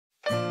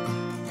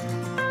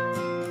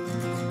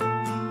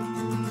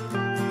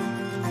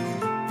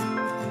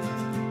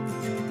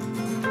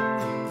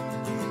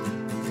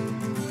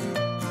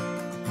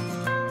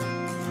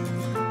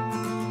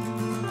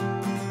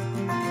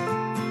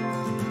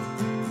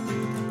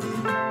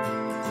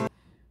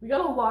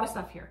got a lot of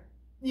stuff here.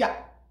 Yeah.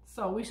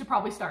 So we should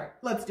probably start.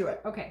 Let's do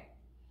it. Okay.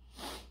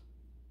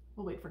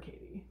 We'll wait for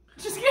Katie.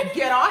 Just kidding.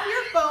 Get off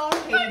your phone,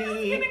 I'm just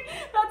Katie. kidding.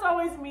 That's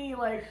always me,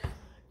 like,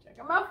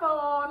 checking my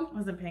phone.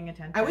 Wasn't paying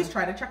attention. I always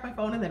try to check my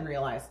phone and then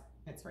realize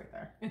it's right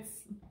there.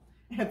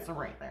 It's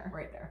right there.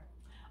 right there.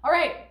 All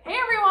right. Hey,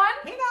 everyone.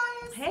 Hey,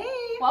 guys.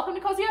 Hey. Welcome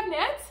to Cozy Up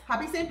Knits.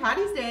 Happy St.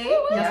 Patty's Day.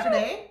 Woo-woo.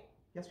 Yesterday.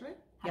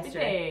 Happy Yesterday.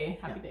 day.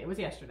 Happy day. It was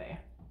yesterday.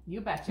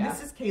 You betcha.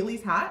 This is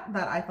Kaylee's hat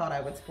that I thought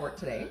I would sport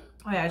today.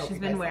 Oh yeah, Hope she's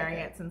you been guys wearing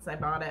like it since I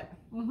bought it.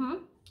 Mm-hmm.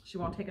 She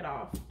won't take it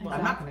off. Well,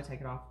 I'm not going to take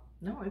it off.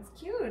 No, it's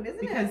cute, isn't it?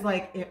 Because,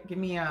 like, give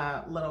me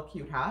a little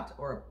cute hat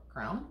or a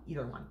crown.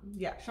 Either one.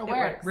 Yeah, She'll it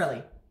wear works. it.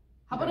 Really.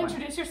 How about Either one.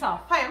 introduce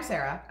yourself? Hi, I'm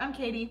Sarah. I'm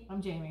Katie.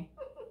 I'm Jamie.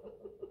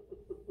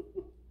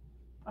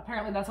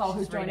 Apparently that's all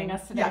who's joining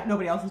us today. Yeah,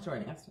 nobody else is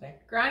joining us today.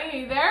 Granny,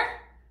 are you there?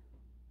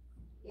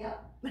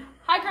 Yep.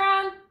 Hi,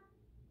 Gran.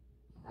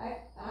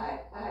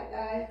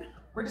 Hi.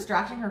 We're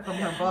distracting her from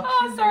her book.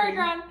 Oh, She's sorry, reading.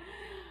 Gran.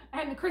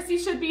 And Chrissy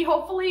should be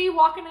hopefully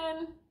walking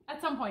in at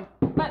some point,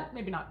 but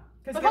maybe not.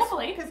 But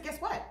hopefully. Because guess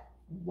what?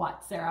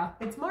 What, Sarah?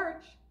 It's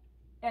March.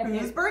 And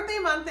Whose it's birthday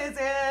month is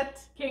it?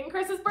 Kate and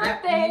Chris's Yep,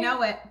 birthday. you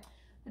know it.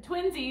 The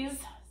twinsies.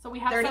 So we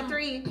have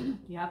 33. some.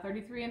 Yeah,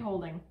 33 and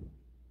holding.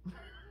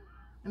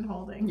 And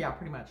holding. Yeah,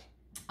 pretty much.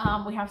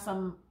 We have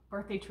some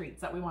birthday treats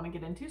that we want to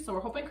get into. So we're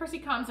hoping Chrissy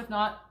comes. If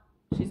not,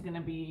 she's going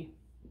to be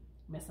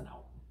missing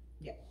out.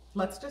 Yeah.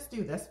 Let's just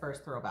do this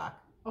first throwback.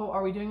 Oh,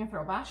 are we doing a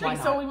throwback? Why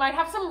So not? we might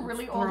have some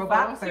really old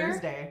Throwback photos here.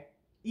 Thursday.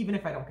 Even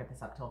if I don't get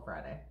this up till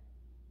Friday.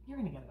 You're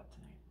going to get it up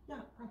tonight. Yeah,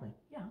 probably.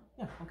 Yeah.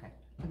 Yeah, okay.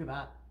 Look at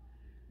that.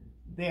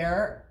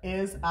 There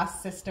is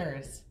us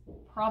sisters.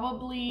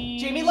 Probably.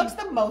 Jamie looks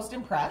the most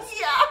impressed.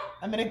 Yeah.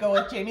 I'm going to go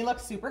with Jamie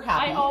looks super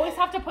happy. I always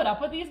have to put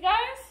up with these guys.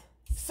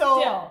 So,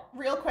 Still.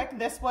 real quick,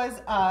 this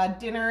was a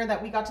dinner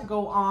that we got to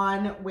go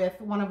on with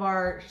one of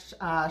our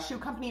shoe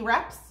company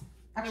reps.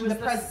 Actually,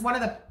 one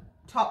of the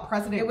top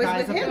president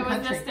guys of the It was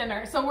country. this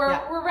dinner. So we're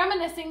Yeah. we're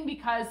reminiscing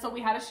because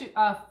we had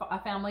a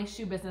family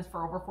shoe business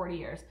for over 40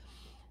 years,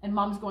 and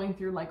Mom's going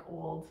through like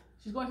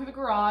she's going through the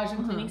garage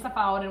and cleaning stuff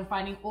out and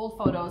finding old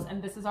photos.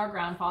 And this is our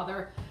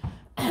grandfather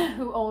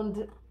who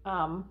owned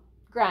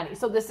Granny.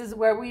 So this is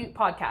where we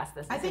podcast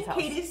this. I think house.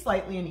 Katie's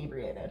slightly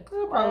inebriated.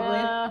 Probably.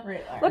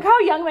 Right there. Look how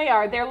young they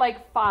are. They're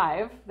like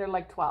 5. They're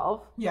like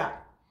 12. Yeah.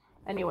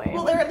 Anyway.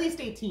 Well, they're at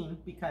least 18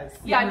 because...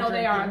 yeah, we're no,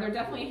 they are. drinking.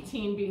 They're definitely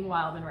 18 being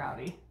wild and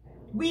rowdy.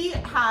 We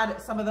had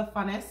some of the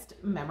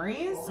funnest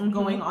memories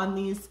going on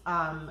these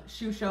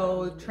shoe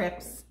show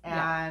trips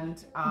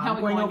and Now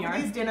we going go over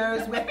yard. these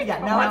dinners with... Yeah,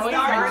 Now now it's it's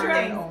yard yard trips.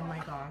 day. Oh my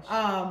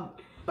gosh.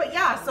 But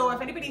yeah, so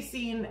if anybody's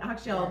seen...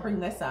 Actually, I'll bring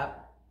this up.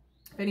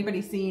 If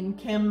anybody's seen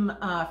Kim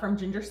from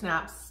Ginger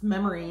Snap's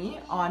memory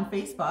on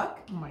Facebook...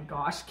 Oh my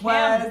gosh, Kim.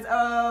 was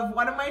of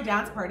one of my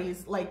dance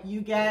parties. Like,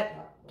 you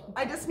get...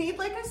 I just need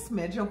like a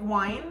smidge of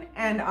wine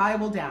and I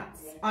will dance.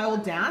 I will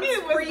dance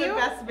It was for the you.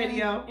 best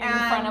video. in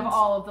front of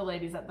all of the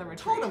ladies at the retreat.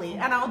 Totally.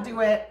 And I'll do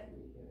it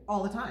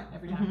all the time.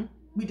 Every time.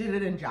 We did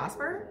it in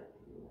Jasper.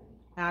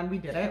 And we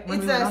did it when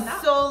It's we went on a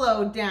that.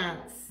 solo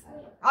dance.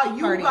 Oh,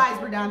 you party. guys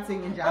were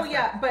dancing in Jasper. Oh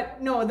yeah,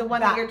 but no, the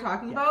one that That- you're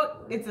talking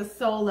about, it's a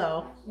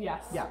solo.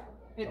 Yes. Yeah.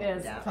 It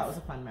is. So that was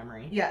a fun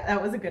memory. Yeah, that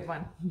was a good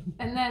one.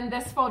 And then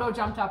this photo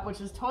jumped up,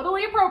 which is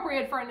totally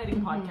appropriate for a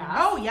knitting podcast.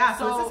 Oh yeah.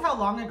 So this is how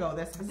long ago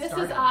this has This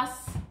started. is us.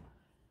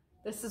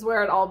 This is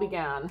where it all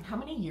began. How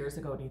many years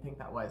ago do you think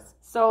that was?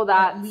 So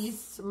that's At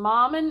least-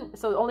 Mom and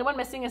so the only one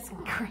missing is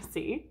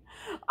Chrissy.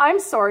 I'm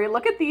sorry.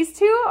 Look at these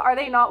two. Are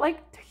they not like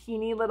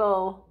teeny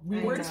little? We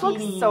They were just look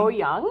teeny. so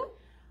young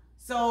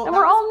So And that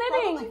we're all was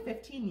knitting. probably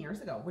 15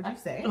 years ago, would you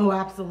say? Oh,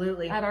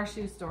 absolutely. at our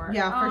shoe store.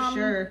 Yeah, for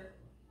sure.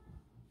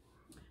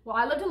 Well,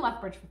 I lived in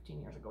Lethbridge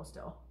 15 years ago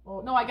still.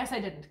 Well, no, I guess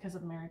I didn't because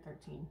I'm married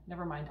 13.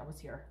 Never mind, I was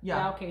here.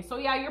 Yeah. Okay, so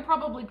yeah, you're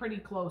probably pretty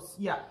close.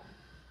 Yeah.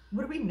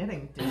 What are we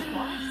knitting?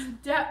 Dishcloths?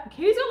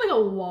 Katie's got like a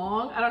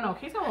long, I don't know,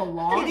 Katie's got a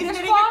long Katie's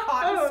knitting a dishcloth.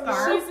 cotton Oh, no.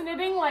 scarf. She's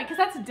knitting like, because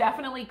that's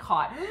definitely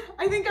cotton.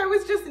 I think I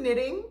was just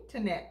knitting to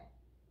knit.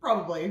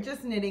 Probably.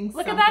 Just knitting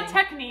Look something. at that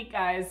technique,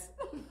 guys.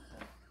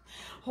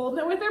 Holding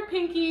it with her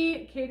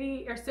pinky.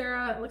 Katie or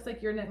Sarah, it looks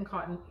like you're knitting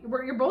cotton.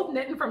 You're both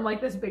knitting from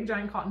like this big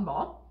giant cotton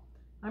ball.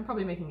 I'm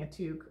probably making a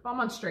toque. I'm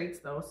on straights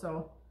though,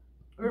 so.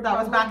 That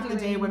was back in the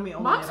day when we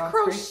only Mom's knit on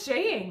straight.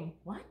 crocheting.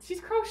 What? She's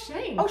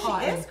crocheting. Oh,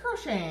 cotton. she is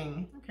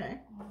crocheting. Okay.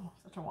 Oh,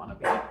 such a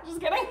wannabe. Just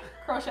kidding.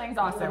 Crocheting's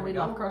awesome. There we We go.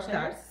 love crocheters.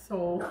 That's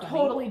so funny.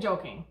 Totally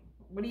joking.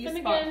 What do you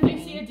Finnegan, spot? do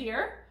you see a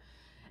deer?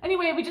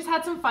 Anyway, we just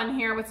had some fun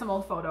here with some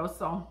old photos.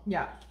 So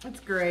Yeah. That's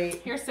great.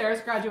 here's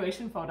Sarah's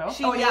graduation photo.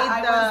 She Oh yeah,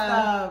 I made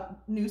was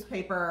the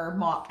newspaper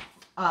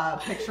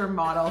picture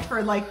model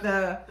for like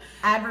the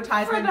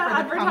advertisement for the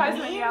advertisement,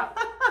 company. yeah.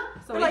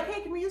 So They're we like,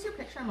 hey, can we use your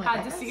picture? I'm like,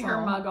 had to "Okay, see so-"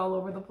 her mug all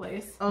over the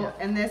place. Oh, Yeah.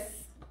 and this,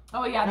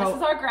 Oh yeah, this No.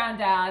 is our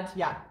granddad.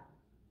 Yeah.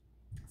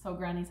 So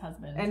Granny's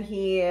husband. and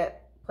he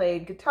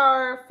played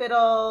guitar,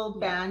 fiddle,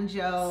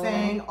 banjo,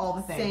 Saying all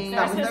the things. Sang. That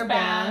there's was his their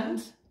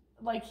band.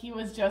 Like he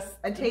was just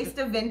A taste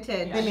of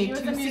vintage. Yeah, They he made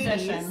was 2 a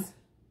musician. CDs.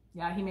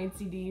 Yeah, he made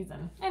CDs,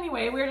 and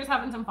anyway, we were just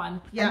having some fun.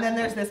 Yeah. And then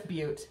there's this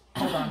beaut.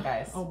 Hold on,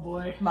 guys. Oh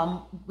boy.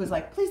 Mom was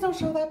like, please don't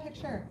show that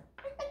picture.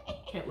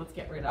 Okay, let's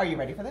get rid of it. Are you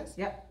ready for this?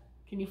 Yep.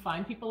 Can you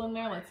find people in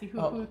there? Let's see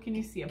who can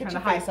you see? I'm Get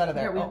trying your to face out of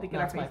there. Here, we have to get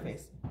our that's my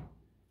faces. face.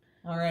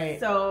 All right.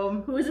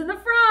 So Who's in the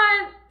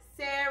front?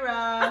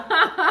 Sarah.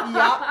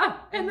 Yep.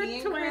 And me the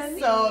and twins. Chrissy.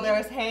 So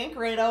there's Hank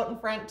right out in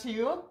front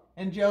too,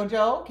 and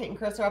JoJo, Kate and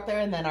Chris are up there,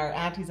 and then our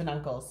aunties and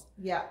uncles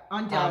Yeah,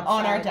 on dad's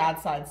on our side.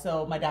 dad's side.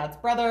 So my dad's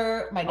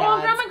brother, my dad's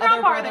Grandma and other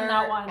Grandpa are in brother,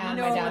 that one. and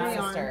No, my dad's they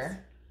aren't.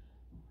 sister.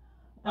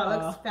 That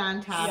looks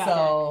fantastic.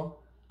 So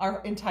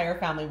our entire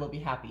family will be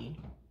happy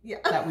Yeah.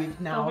 that we've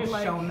now They'll be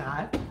like- shown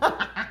that.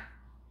 Guys,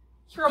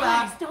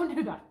 Throwback. don't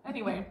do that.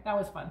 Anyway, that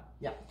was fun.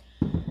 Yeah.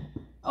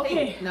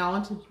 Okay. Now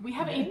on to We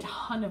have a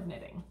ton of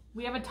knitting.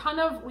 We have a ton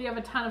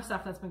of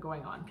stuff that's been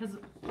going on because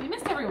we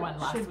missed everyone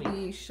last Should week.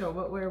 we show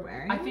what we're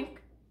wearing? I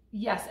think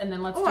yes, and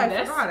then let's Oh, do I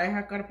this. forgot. I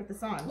have got to put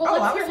this on. Well,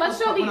 I let's was show supposed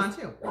to these. put one on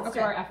too. Let's do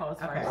Okay. our FOs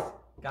Okay. first.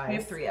 Guys. We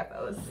have 3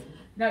 FOs.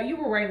 Now you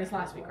were wearing this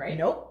last week, right?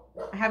 Nope.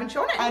 I haven't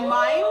shown it. And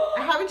mine,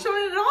 I haven't shown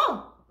it at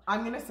all.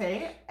 I'm gonna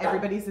say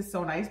everybody's is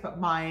so nice, but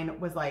mine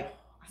was like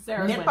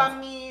Sarah's knit wins. by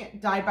me,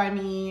 dyed by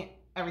me,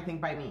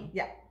 everything by me.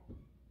 Yeah.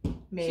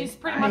 She's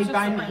pretty made much just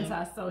by a me.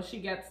 princess, so she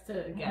gets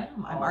to get.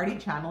 I'm already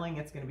channeling.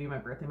 It's gonna be my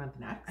birthday month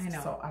next. I know.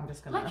 So I'm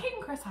just gonna. Let Kate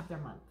and Chris have their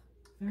month.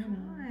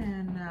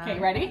 And, Okay,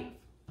 ready?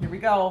 Here we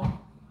go.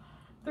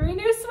 3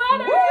 new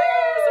sweaters.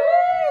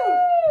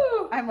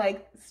 Woo! I'm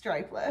like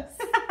stripeless.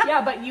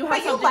 Yeah, but you have But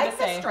you something like to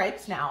the say.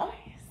 stripes now.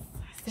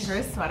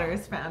 Sarah's sweater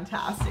is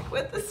fantastic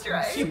with the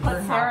stripes. She Super put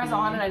Sarah's happy.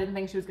 on, and I didn't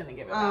think she was going to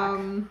give it back.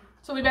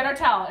 So we better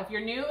tell. If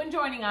you're new and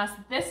joining us,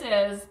 this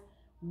is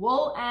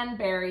Wool and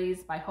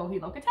Berries by Joji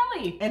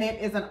Locatelli. And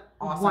it is an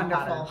awesome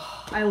Wonderful.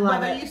 pattern. I love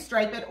Whether it. you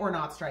stripe it or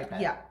not stripe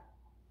it. Yeah,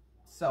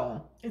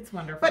 So, it's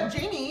wonderful. but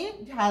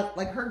Jamie has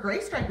like her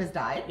gray stripe is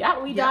dyed.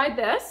 Yeah, we dyed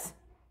this.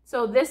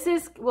 So this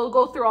is, we'll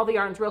go through all the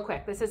yarns real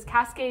quick. This is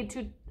Cascade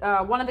to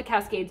one of the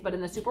Cascades, but in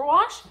the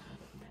superwash.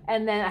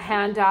 And then a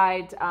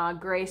hand-dyed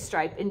gray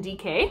stripe in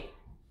DK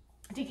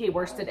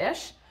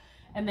worsted-ish.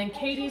 And then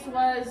Katie's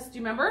was, do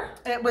you remember?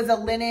 it was a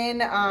linen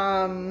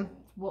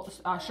Well,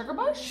 Sugar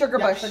Bush? sugar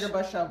Yeah, bush. Sugar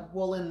Bush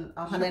woolen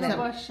 100%. Sugar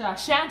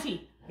Bush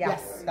Shanty.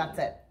 Yes, that's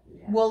it.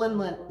 Woolen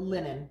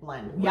linen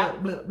blend. Yeah.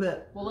 Bleh, bleh,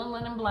 bleh. Wool and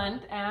linen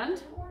blend.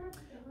 And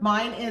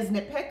Mine is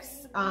Knit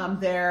Picks.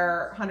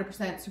 They're 100%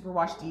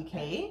 superwash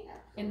DK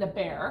in the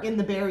bear. in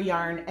the bear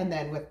yarn, and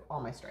then with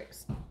all my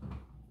stripes,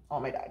 all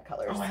my dyed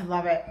colors. Oh, I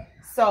love it.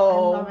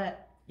 So I love it.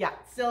 yeah,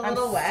 Still a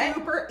little wet.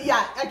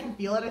 Yeah, I can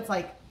feel it. It's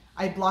like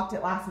I blocked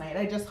it last night.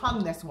 I just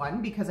hung this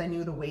one because I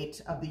knew the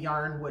weight of the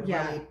yarn would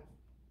really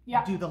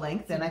do the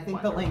length, and I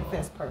think the length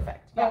is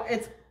perfect. Oh,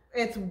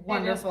 it's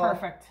wonderful. It is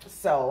perfect.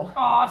 So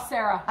Oh,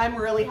 Sarah. I'm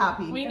really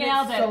happy. We And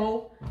nailed it's it.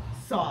 So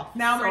soft.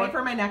 Now I'm So- ready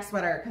for my next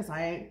sweater because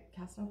I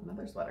cast off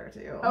another sweater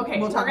too.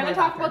 Okay, we're going to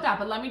talk after. about that,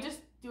 but let me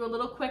just do a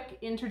little quick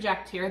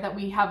interject here that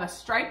we have a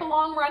stripe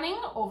along running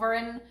over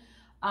in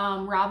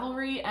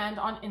Ravelry and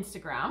on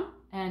Instagram,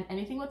 and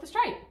anything with the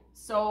stripe.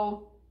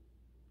 So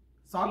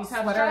Socks, these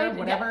have sweater, stripe,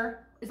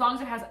 whatever. as long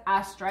as it has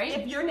a stripe.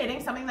 If you're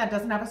knitting something that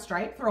doesn't have a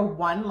stripe, throw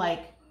one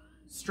like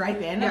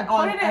stripe in Yeah,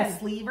 on put it a in.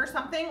 sleeve or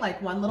something,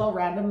 like one little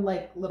random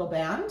like little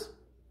band.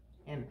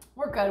 And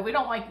We're good. We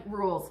don't like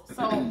rules.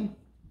 So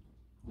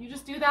you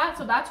just do that.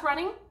 So that's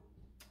running.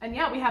 And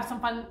yeah, we have some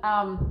fun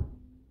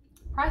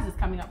prizes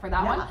coming up for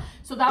that one.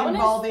 So that one is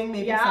involving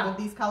maybe some of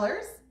these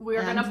colors.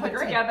 We're going to put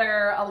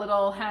together a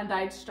little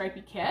hand-dyed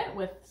stripey kit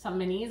with some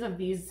minis of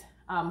these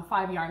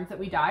 5 yarns that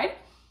we dyed.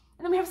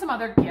 And then we have some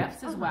other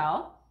gifts as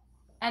well.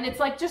 And it's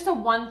like just a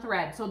one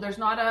thread. So there's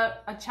not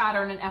a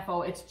chatter and an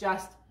FO. It's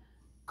just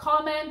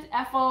comment,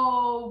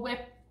 FO,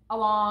 whip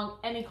along,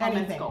 any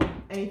comments go.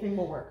 Anything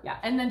will work. Yeah.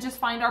 And then just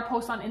find our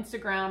post on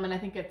Instagram. And I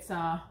think it's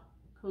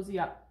Cozy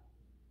Up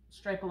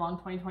Stripe Along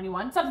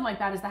 2021. Something like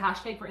that is the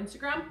hashtag for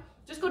Instagram.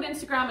 Just go to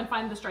Instagram and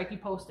find the stripey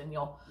post and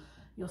you'll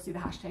see the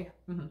hashtag.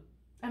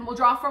 And we'll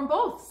draw from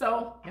both.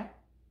 So yeah.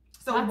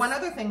 So one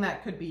other thing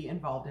that could be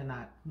involved in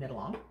that knit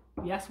along.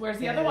 Yes, where's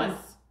the other one?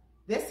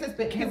 This has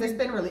been, because it's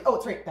been released. Oh,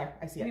 it's right there.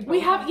 I see it. We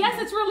have, yes,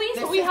 it's released,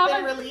 This but we has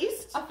haven't been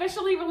released.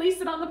 officially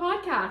released it on the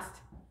podcast.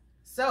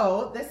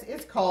 So this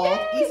is called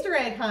Yay! Easter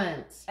Egg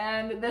Hunt.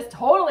 And this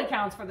totally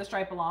counts for the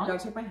stripe I along.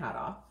 gotta take my hat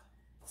off.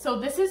 So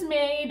this is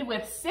made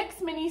with 6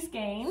 mini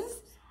skeins,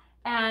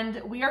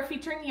 and we are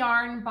featuring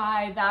yarn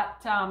by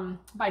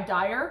by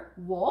Dyer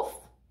Wolf.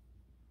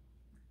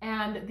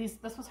 And this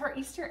was her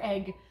Easter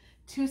egg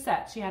 2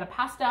 sets. She had a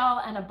pastel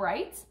and a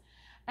bright.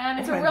 And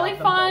it's Oh, a I really love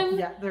them fun. both.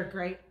 Yeah, they're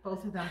great,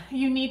 both of them.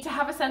 You need to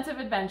have a sense of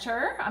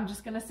adventure, I'm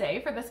just gonna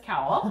say, for this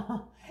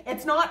cowl.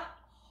 It's not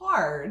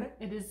hard.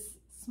 It is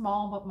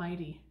small but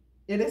mighty.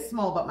 It is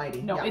small but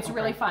mighty. No, Yeah, it's okay.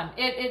 really fun.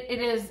 It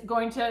is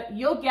going to,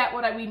 you'll get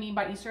what we mean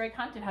by Easter egg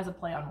hunt. It has a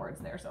play on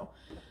words there, so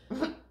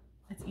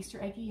it's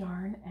Easter eggy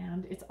yarn,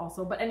 and it's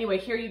also, but anyway,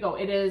 here you go.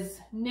 It is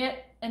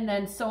knit and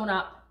then sewn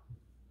up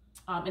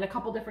in a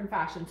couple different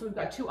fashions. So we've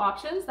got 2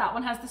 options. That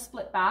one has the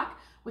split back,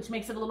 which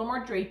makes it a little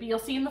more drapey. You'll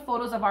see in the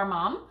photos of our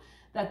mom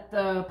that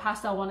the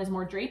pastel one is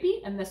more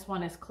drapey and this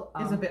one is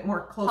a bit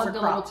more closer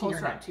up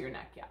to your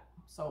neck. Yeah.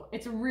 So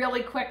it's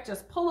really quick.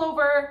 Just pull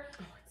over.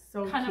 Oh, it's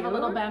so kind cute. of a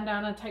little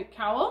bandana type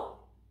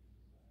cowl.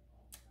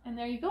 And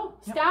there you go.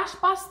 Yep. Stash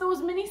bust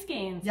those mini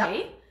skeins, yep.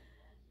 eh?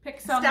 Pick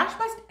some. Stash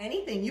bust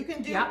anything. You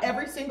can do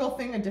every single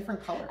thing a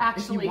different color.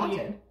 Actually, if you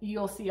wanted.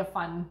 You'll see a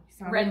fun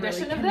Sounded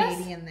rendition really of this.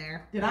 Canadian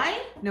there. Did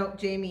I? No,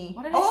 Jamie.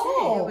 What did I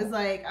say? It was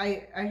like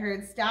I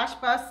heard stash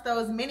bust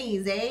those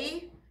minis,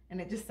 eh?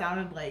 And it just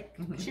sounded like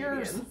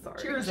Cheers.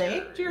 Sorry. Cheers,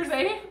 eh? Cheers,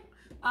 eh?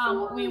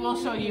 We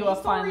will show you a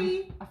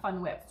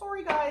fun whip.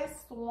 Sorry, guys.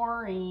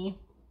 Sorry.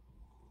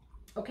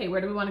 Okay,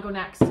 where do we want to go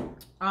next?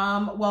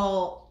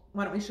 Well,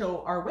 why don't we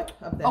show our whip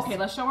of this? Okay,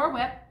 let's show our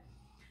whip.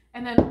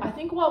 And then I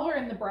think while we're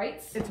in the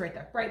brights, it's right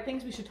there. Bright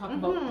things, we should talk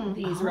about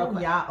these real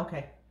quick. Yeah,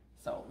 okay.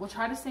 So we'll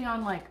try to stay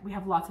on, like, we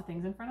have lots of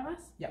things in front of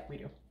us. Yep, we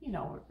do. You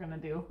know what we're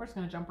going to do. We're just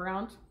going to jump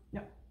around.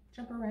 Yep,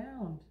 jump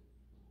around.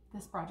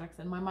 This project's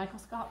in my Michael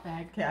Scott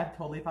bag. Okay, I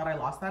totally thought I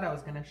lost that. I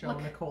was going to show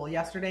Nicole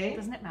yesterday.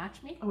 Doesn't it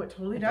match me? Oh, it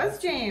totally does,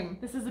 James.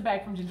 This is a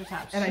bag from Ginger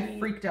Snaps. And I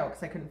freaked out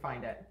because I couldn't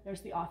find it.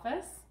 There's the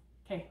office.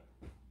 Okay.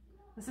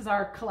 This is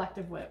our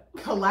collective whip.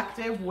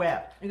 Collective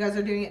whip. You guys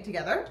are doing it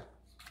together?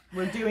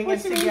 We're doing What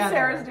it you mean together.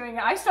 Sarah's doing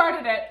it. I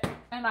started it,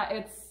 and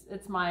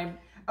it's my...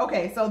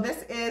 Okay, so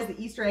this is the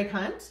Easter egg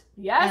hunt.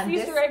 Yes, and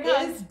Easter egg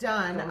hunt. This is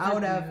done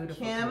out of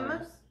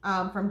Kim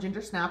from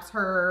Ginger Snaps.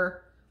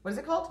 Her, what is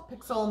it called?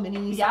 Pixel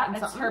Mini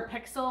something. It's her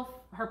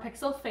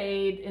pixel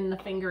fade in the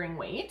fingering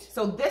weight.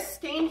 So this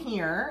skein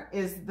here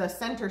is the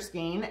center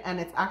skein, and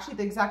it's actually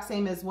the exact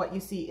same as what you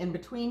see in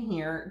between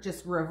here,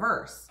 just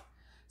reverse.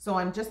 So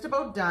I'm just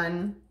about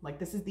done. Like,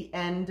 this is the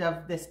end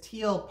of this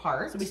teal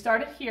part. So we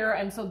started here,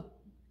 and so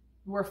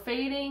we're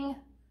fading.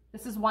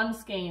 This is one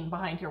skein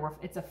behind here where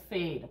it's a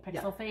fade, a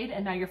pixel fade,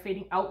 and now you're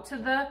fading out to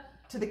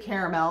the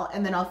caramel,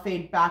 and then I'll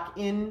fade back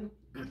in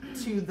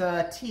to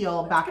the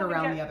teal, back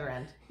around the other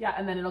end. Yeah,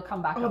 and then it'll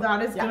come back. Oh, out.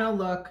 that is gonna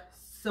look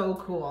so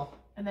cool.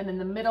 And then in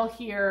the middle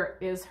here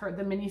is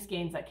the mini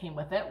skeins that came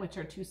with it, which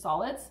are two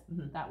solids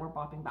that we're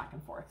bopping back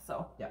and forth.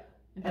 So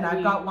and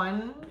I've got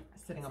one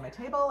sitting on my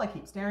table. I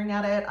keep staring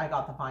at it. I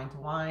got the Vine to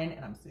Wine,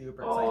 and I'm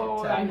super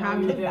excited I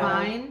have the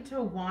Vine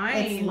to Wine.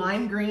 It's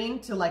lime green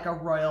to like a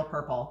royal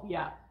purple.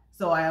 Yeah.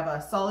 So I have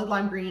a solid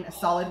lime green, a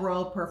solid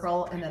royal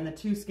purple, and then the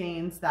two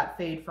skeins that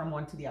fade from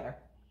one to the other.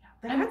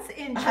 That's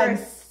interesting. I'm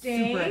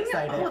super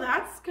excited. Oh,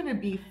 that's gonna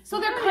be fun. So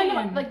they're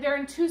kind of like they're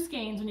in two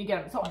skeins when you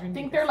get them. So I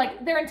think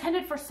they're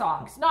intended for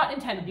socks. Not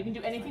intended. You can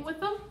do anything with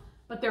them,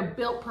 but they're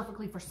built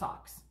perfectly for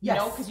socks. You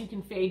know, because you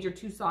can fade your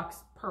two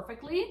socks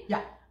perfectly.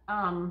 Yeah.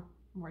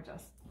 We're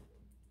just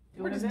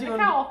doing it in a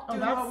cowl. Oh,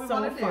 that's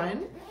so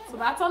fun. So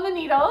that's on the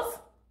needles.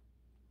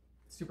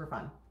 Super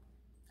fun.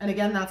 And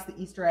again, that's the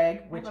Easter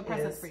egg, which I have a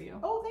present for you.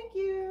 Oh, thank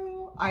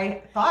you.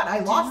 I thought I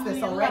lost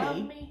this already.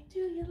 Love me? Do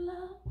you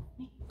love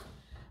me?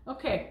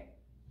 Okay,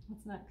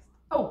 what's next?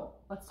 Oh,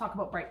 let's talk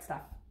about bright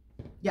stuff.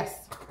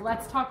 Yes.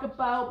 Let's talk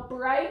about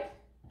bright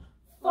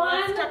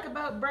fun. Let's talk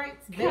about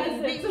brights, It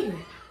baby.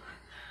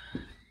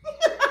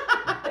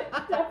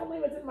 definitely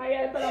was in my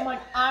head, but I'm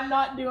like, I'm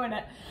not doing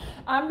it.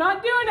 I'm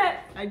not doing it.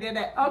 I did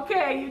it.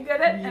 Okay, you did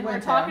it. And we're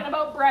talking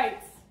about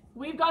brights.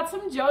 We've got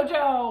some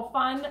JoJo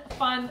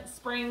fun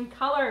spring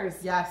colors.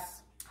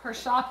 Yes. Her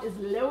shop is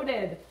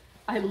loaded.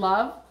 I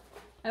love,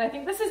 and I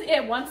think this is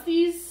it. Once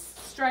these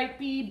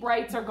stripy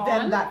brights are gone,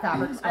 then that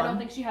fabric's gone. I don't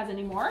think she has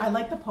any more. I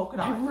like the polka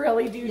dot. I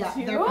really do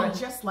too. I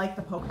just like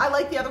the polka. I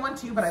like the other one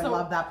too, but I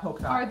love that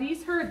polka dot. Are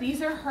these her?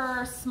 These are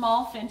her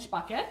small Finch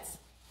buckets.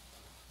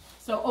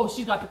 So,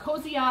 she's got the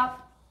cozy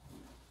up.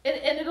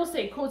 And it'll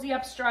say cozy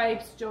up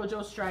stripes,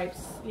 JoJo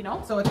stripes, you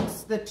know. So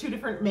it's the two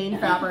different main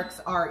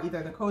fabrics are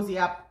either the cozy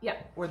up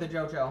or the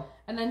JoJo.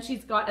 And then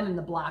she's got, and then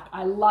the black.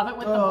 I love it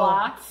with the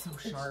black. So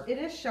sharp. It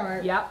is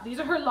sharp. Yep. These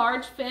are her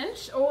large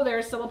Finch. Oh,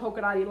 there's still a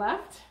polka dotty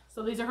left.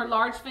 So these are her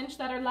large Finch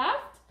that are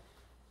left.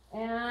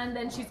 And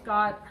then she's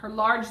got her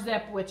large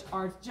zip, which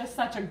are just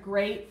such a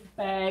great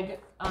bag.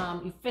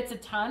 It fits a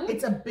ton.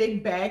 It's a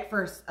big bag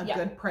for a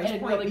good price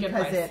point really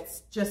because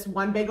it's just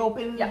one big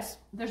open. Yes.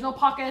 There's no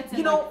pockets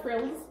and like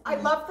frills. I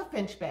love the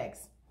Finch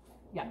bags.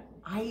 Yeah.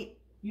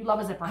 You love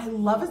a zipper. I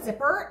love a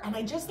zipper, and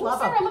I just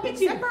love Sarah, a big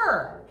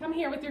zipper. Come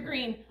here with your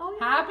green. Oh,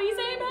 yeah. Happy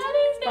St.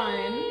 Patty's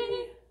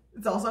Day.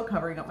 It's also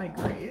covering up my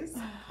grays.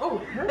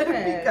 Oh, perfect.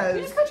 Because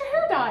you just got your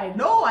hair dyed.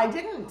 No, I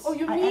didn't. Oh,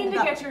 you need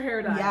to get your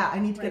hair dyed. Yeah, I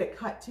need to get it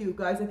cut too,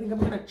 guys. I think I'm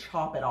gonna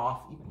chop it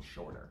off even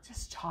shorter.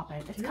 Just chop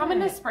it. It's coming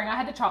this spring. I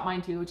had to chop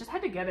mine too. Just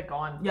had to get it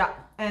gone. Yeah,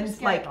 and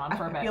just like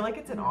I feel like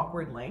it's an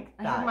awkward length.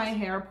 I have my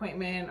hair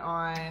appointment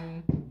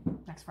on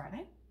next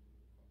Friday.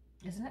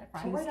 Isn't it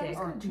Friday? Friday? I was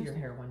gonna do your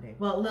hair one day.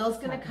 Well, Lil's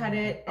gonna cut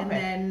it, and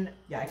then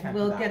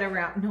we'll get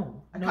around.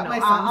 I cut my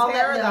son's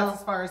hair. That's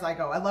as far as I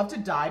go. I love to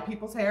dye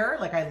people's hair.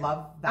 Like I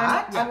love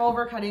that. I'm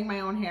over cutting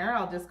my own hair.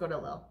 I'll just go to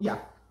Lil. Yeah.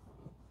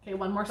 Okay,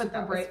 one more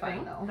super bright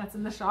thing that's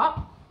in the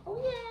shop.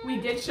 Oh yeah. We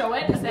did show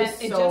it, and then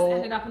it just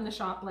ended up in the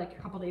shop like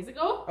a couple days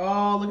ago.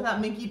 Oh, look at that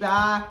Minky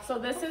back. So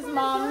this is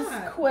Mom's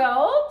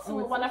quilt,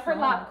 one of her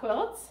lap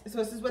quilts. So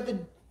this is with the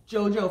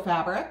JoJo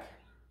fabric.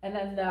 And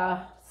then the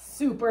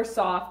super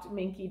soft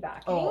minky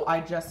backing. Oh, I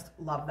just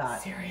love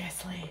that.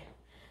 Seriously.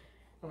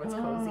 Oh, it's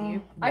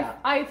cozy. Yeah.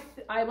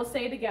 I will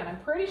say it again. I'm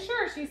pretty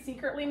sure she's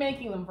secretly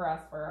making them for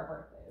us for our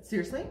birthdays.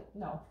 Seriously?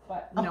 No,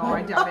 but No,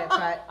 I doubt it,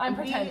 but I'm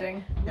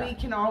pretending. We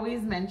can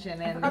always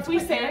mention it. If we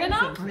say it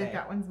enough. I think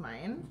that one's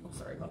mine. Oh,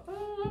 sorry about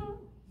that.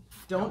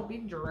 Don't be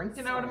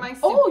drinking out of my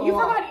soup Oh, you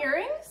bowl. forgot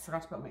earrings?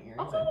 Forgot to put my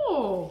earrings in.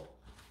 Oh.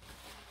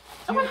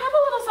 I have a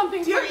little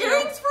something Do you for have you.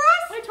 earrings for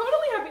us? I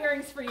totally have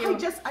earrings for you.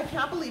 I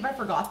can't believe I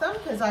forgot them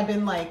because I've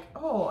been like,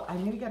 oh,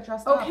 I'm gonna get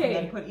dressed up and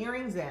then put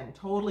earrings in.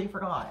 Totally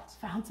forgot.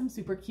 Found some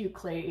super cute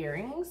clay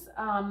earrings.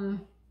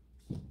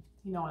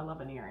 You know I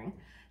love an earring.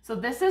 So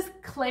this is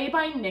Clay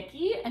by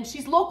Nikki, and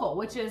she's local,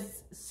 which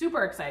is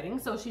super exciting.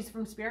 So she's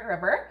from Spirit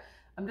River.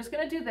 I'm just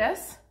gonna do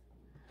this.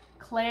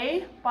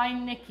 Clay by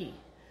Nikki.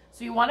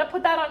 So you want to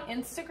put that on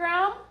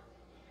Instagram.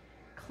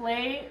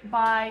 Clay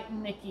by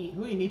Nikki.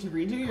 Ooh, you need to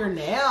redo your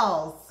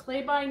nails.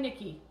 Clay by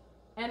Nikki.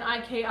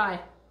 N-I-K-I.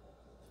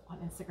 On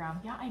Instagram.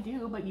 Yeah, I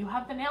do, but you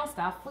have the nail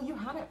stuff. Well, you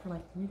had it for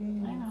like 3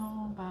 days. I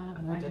know, but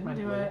And I did my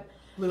didn't do blue. it.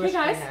 Bluish Okay,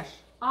 guys. greenish.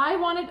 I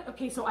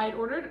wanted, so I had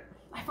ordered,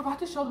 I forgot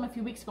to show them a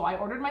few weeks ago. I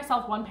ordered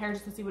myself one pair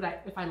just to see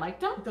if I liked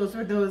them. Those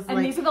were those And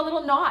like... these are the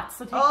little knots.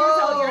 So take yours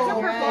out. Yours are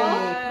purple.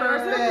 yes.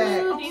 Hers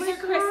are blue. Oh These my are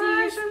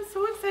Chrissy's. gosh, I'm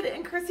so excited.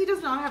 And Chrissy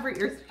does not have her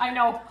ears. I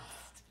know.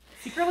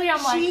 Secretly,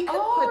 I'm like, She could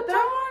oh, put them-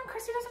 darn,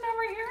 Chrissy doesn't have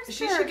her ears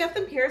She pierced. should get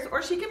them pierced,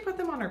 or she could put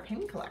them on her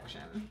pin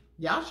collection.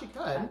 Yeah, she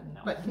could.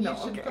 No. But No, you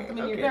should okay, put them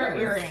in okay. your They're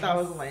earrings. earrings. That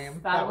was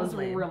lame. That was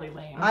lame. really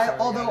lame. I'm sorry,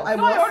 Although guys. I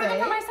No, will I ordered say,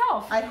 them for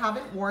myself. I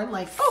haven't worn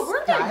like Oh, we're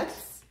good.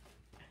 studs.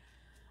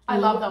 I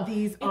love them.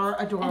 These are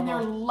adorable. And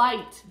they're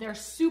light. They're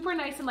super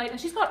nice and light. And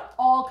she's got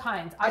all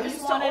kinds. I just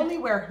used wanted, to only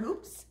wear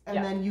hoops, and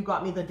Yeah. then you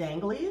got me the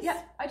danglies.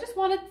 Yeah, I just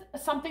wanted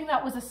something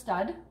that was a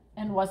stud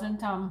and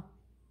wasn't,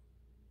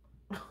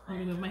 let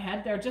me move my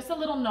head. They're just a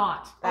little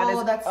knot.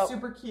 That's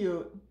super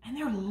cute. And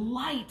they're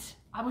light.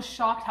 I was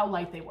shocked how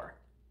light they were.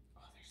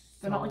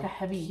 They're not like a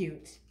heavy.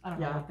 Cute. I don't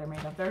know Yeah. what they're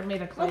made of. They're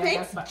made of clay. Well, I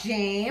thanks, guess, but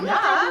James.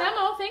 Yeah.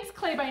 Memo. Thanks,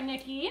 Clay by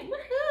Nikki.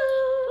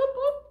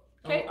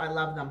 Okay, Oh, I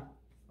love them.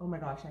 Oh my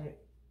gosh, I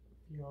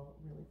feel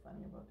really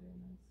funny about doing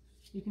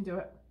this. you can do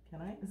it.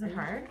 Can I? Is it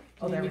hard?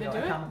 Oh, Do you there we need go. to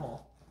do I it? found the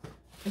hole.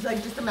 It's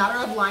like just a matter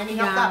of lining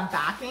up Yeah. that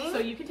backing. So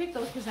you can take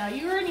those because now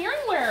you're an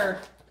earring wearer.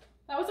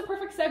 That was a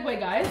perfect segue,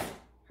 guys.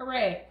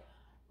 Hooray.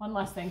 One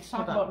less thing to talk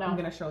Hold on, about now. I'm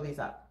gonna show these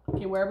up.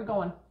 Okay, where are we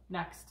going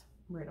next?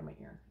 Right on my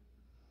ear.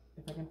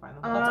 If I can find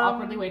them. Let's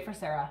awkwardly wait for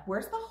Sarah.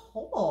 Where's the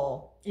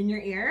hole? In your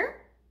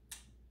ear?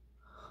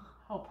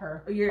 Help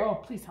her. You're- Oh,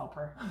 please help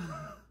her.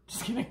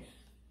 Just kidding.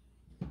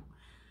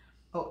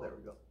 Oh, there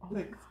we go.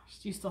 Thanks.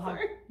 Do you still have?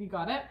 You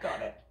got it. Got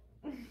it.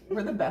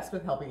 We're the best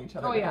with helping each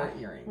other Oh with yeah, our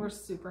earrings. we're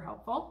super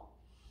helpful.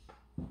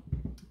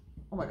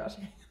 Oh my gosh.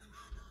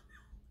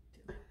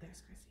 There's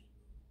Chrissy.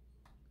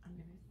 I'm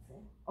gonna say.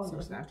 Oh, So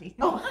there's snotty.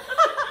 Oh.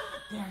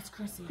 There's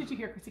Chrissy. Did you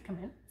hear Chrissy come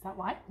in? Is that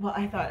why? Well,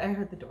 I thought I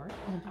heard the door.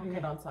 I'm putting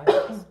it on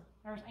sideways.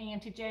 There's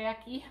Auntie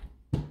Jackie.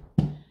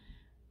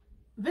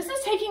 This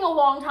is taking a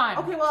long time.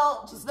 Okay,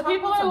 well, just The talk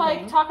people about are like,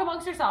 something. talk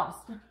amongst yourselves.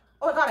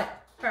 Oh, I got it.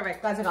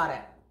 Perfect. Guys, I got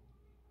it.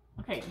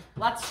 Okay,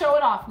 let's show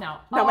it off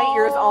now. Now my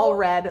ear's all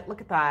red.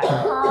 Look at that.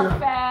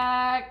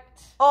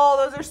 Perfect.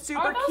 Oh, those are super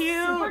Are those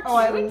cute. super Oh,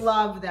 I cute?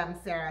 love them,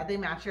 Sarah. They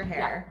match your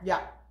hair.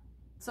 Yeah.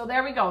 So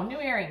there we go, new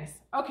earrings.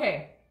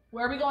 Okay,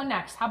 where are we going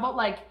next? How about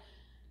like,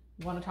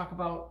 you want to talk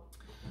about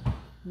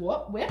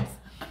whips?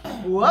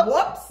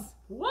 Whoops.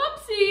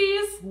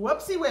 Whoopsies.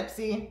 Whoopsie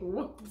whipsy.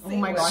 Whoopsie. Oh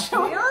my gosh,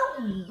 whipsie. we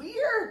are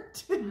weird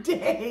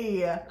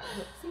today.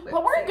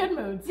 But we're in good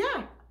moods.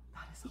 Yeah.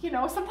 You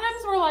know, sometimes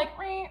we're like,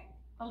 "Meh,"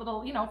 a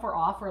little, you know, if we're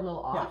off, we're a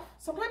little Yeah. off.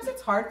 Sometimes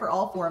it's hard for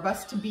all four of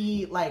us to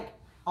be like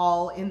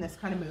all in this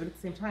kind of mood at the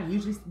same time.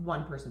 Usually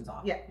one person's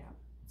off. Yeah.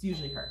 It's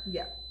usually her.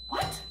 Yeah.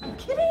 What? I'm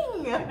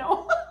kidding. I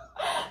know.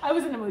 I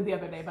was in a mood the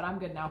other day, but I'm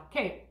good now.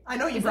 Okay. I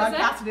know you Is this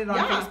broadcasted it on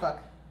Yeah. Facebook.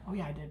 Oh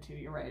yeah, I did too.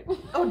 You're right.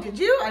 Oh, did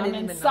you? I I'm didn't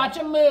in even such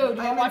know. a mood.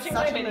 You're I'm in watching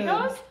my such a mood.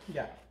 videos.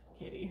 Yeah.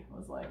 Katie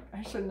was like,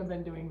 I shouldn't have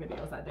been doing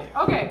videos that day.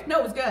 Okay. No,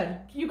 it was good.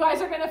 You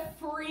guys are gonna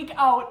freak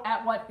out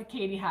at what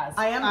Katie has.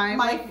 I'm like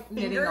my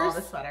knitting fingers all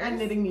the sweaters. and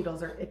knitting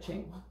needles are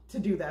itching to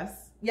do this.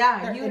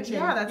 Yeah, They're itching.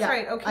 yeah, that's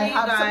right. Okay, I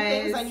have guys. some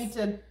things I need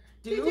to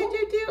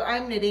do.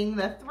 I'm knitting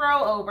the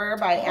Throw Over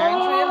by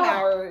Andrea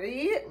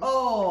Mowry.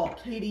 Oh,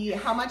 Katie,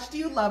 how much do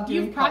you love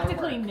doing You've color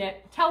practically work?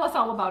 knit. Tell us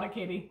all about it,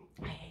 Katie.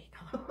 I hate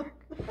color work.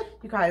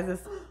 You guys,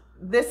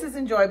 this is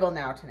enjoyable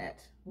now to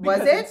knit. Was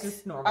Because it it's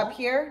just normal. up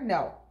here?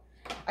 No.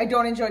 I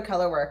don't enjoy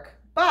color work,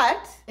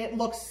 but It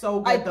looks so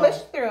good I though.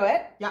 pushed through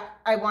it. Yeah.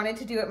 I wanted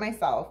to do it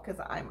myself because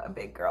I'm a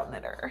big girl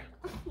knitter.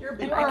 You're a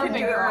big You are I a can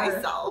big do it girl.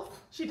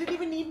 myself. She didn't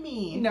even need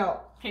me. No.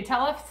 Okay,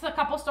 tell us a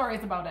couple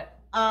stories about it.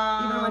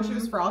 Even when she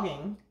was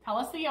frogging. Tell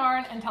us the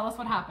yarn and tell us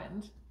what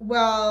happened.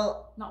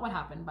 Well, Not what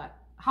happened, but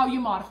how you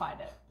modified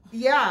it.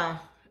 yeah.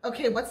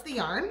 Okay, what's the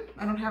yarn?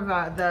 I don't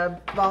have the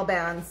ball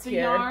bands The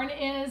here. yarn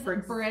is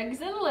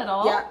Briggs and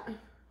Little. Yeah.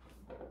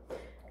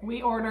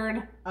 We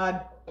ordered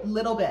A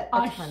little bit.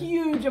 a ton.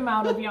 huge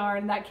amount of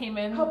yarn that came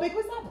in. How big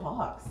was that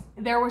box?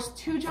 There was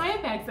 2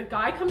 giant bags. The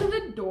guy comes to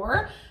the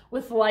door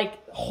with like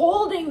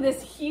holding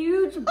this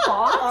huge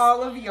box.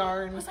 All of I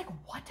yarn. was like,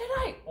 what did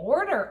I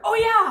order? Oh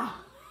yeah.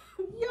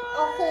 A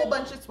whole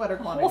bunch of sweater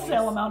quantities.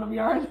 Wholesale amount of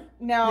yarn.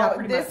 Now, Yeah,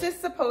 pretty this much. is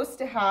supposed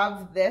to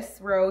have this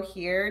row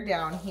here,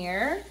 down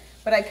here,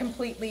 but I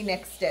completely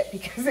nixed it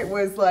because it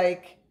was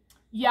like,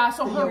 Yeah,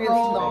 so her Really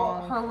row,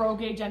 long. her row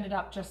gauge ended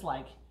up just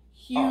like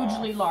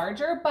hugely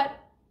larger, but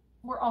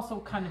we're also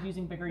kind of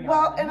using bigger yarn.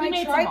 well, and we I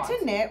made some tried knots.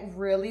 to knit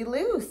really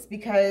loose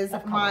because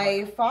Of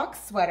my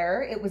fox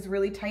sweater, it was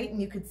really tight and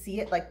you could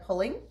see it like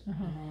pulling.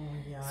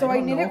 Yeah, So I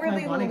don't knit know it if I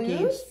really want a gauge.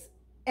 loose,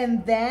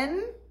 and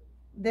then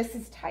this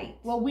is tight.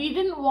 Well, we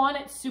didn't want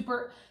it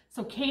super.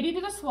 So Katie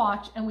did a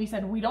swatch, and we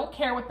said we don't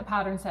care what the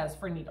pattern says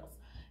for needles.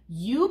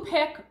 You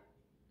pick,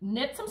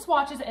 knit some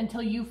swatches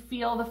until you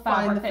feel the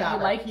fabric the that you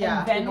fabric, like, yeah.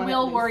 and You then want it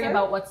we'll worry looser?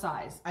 about what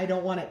size. I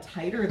don't want it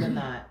tighter than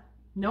that.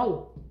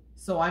 No,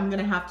 So I'm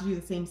going to have to do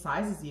the same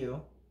size as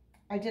you.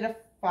 I did a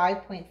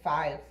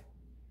 5.5.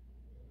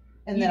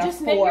 And you then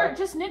just a knit 4.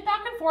 just knit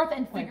back and forth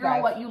and figure out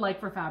 0.5. what you like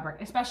for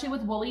fabric. Especially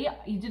with woolly,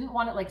 you didn't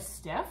want it like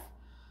stiff.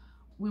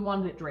 We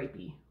wanted it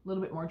drapey, a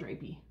little bit more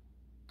drapey.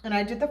 And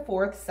I did the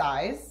 4th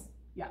size.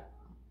 Yeah.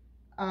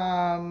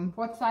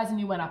 4th Size, and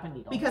you went up in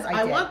needle. Because I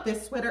I did. want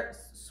this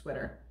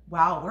sweater.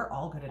 Wow, we're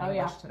all good at Oh,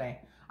 English yeah. today.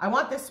 I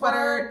want this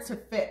sweater Words. to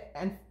fit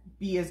and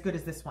be as good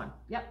as this one.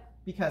 Yep.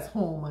 Because,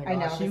 oh my I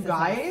know, gosh, this you is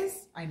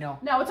guys. I know.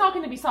 No, it's not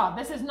going to be soft.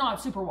 This is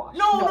not super wash.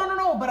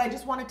 No, but I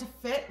just want it to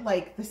fit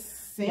like the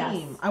same.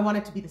 Yes. I want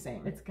it to be the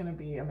same. It's going to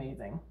be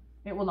amazing.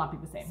 It will not be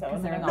the same So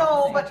because they're then not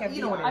No, the same. but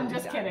you know what I I'm mean.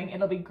 just kidding.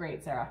 It'll be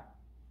great, Sarah.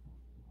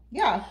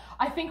 Yeah.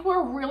 I think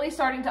we're really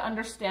starting to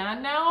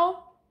understand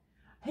now.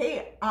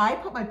 Hey, I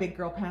put my big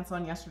girl pants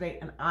on yesterday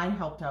and I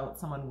helped out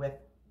someone with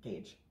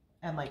gauge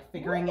and like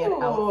figuring it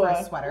out for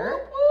a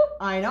sweater.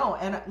 I know.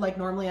 And like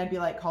normally I'd be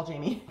like, call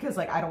Jamie because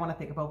like I don't want to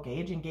think about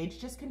gauge, and gauge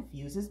just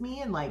confuses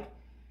me and like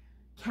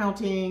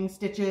counting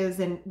stitches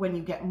and when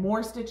you get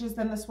more stitches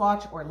than the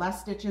swatch or less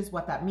stitches,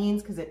 what that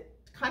means, because it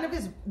kind of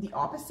is the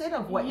opposite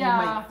of what you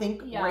might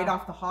think right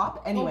off the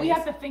hop. Anyways. Well, we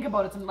have to think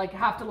about it and like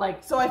have to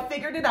like. So I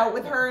figured it out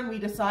with her and we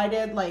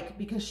decided like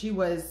because she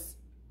was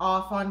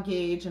off on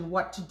gauge and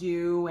what to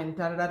do and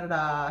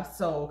da-da-da-da-da.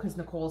 So, because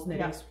Nicole's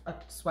knitting a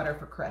sweater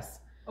for Chris.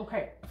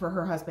 Okay. For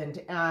her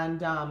husband. And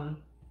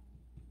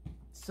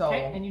so.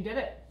 Okay, and you did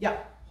it. Yeah.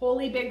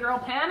 Holy big girl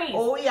panties.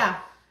 Oh, yeah.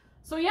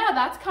 So yeah,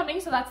 that's coming.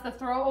 So that's the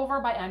throw over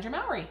by Andrew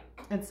Mowry.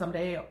 And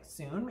someday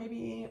soon,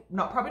 maybe,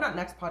 probably not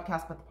next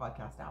podcast, but the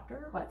podcast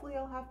after. Hopefully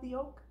I'll have the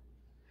yoke.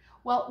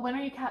 Well, when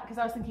are you because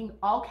I was thinking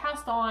I'll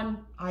cast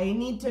on. I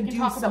need to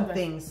do some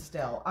things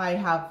still. I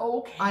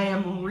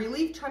am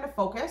really trying to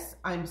focus.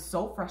 I'm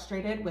so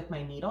frustrated with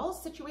my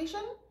needles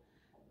situation.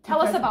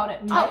 Tell us about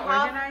it.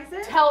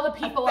 Tell the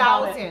people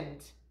about it.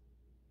 1,000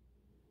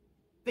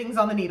 things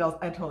on the needles.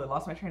 I totally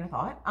lost my train of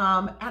thought.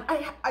 And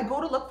I go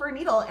to look for a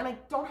needle and I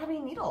don't have any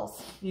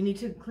needles. You need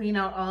to clean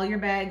out all your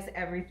bags,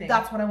 everything.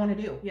 That's what I want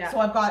to do. Yeah. So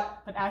I've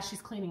got. But as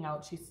she's cleaning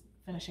out, she's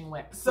finishing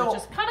wicks, So-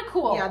 which is kind of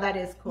cool. Yeah, that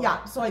is cool.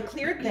 Yeah. So I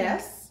cleared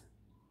this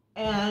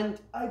and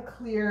I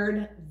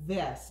cleared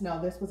this. Now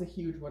this was a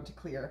huge one to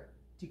clear.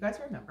 Do you guys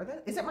remember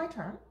this? Is it my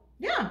turn?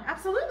 Yeah,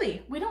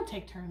 absolutely. We don't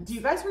take turns. Do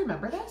you guys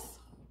remember this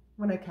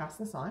when I cast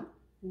this on?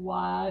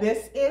 What?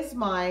 This is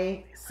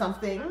my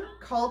something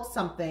called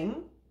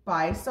something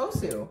by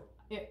Sosu.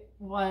 It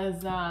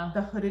was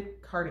The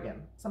hooded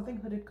cardigan. Something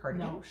hooded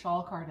cardigan. no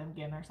shawl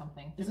cardigan or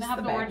something. Is Didn't it this have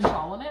the the word bag?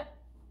 shawl in it?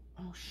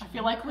 Oh, I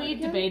feel like we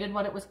debated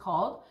what it was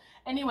called.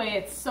 Anyway,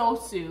 it's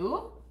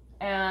Sosu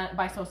and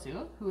by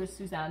Sosu, who is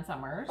Suzanne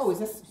Summers. Oh, is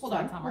this? Hold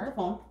on. Suzanne Hold the Summers.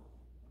 phone.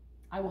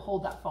 I will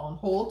hold that phone.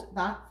 Hold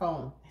that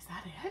phone. Is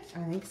that it?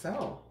 I think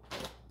so.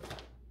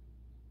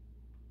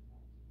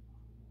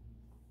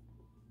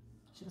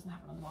 She doesn't have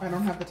it on the I bottom.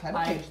 don't have the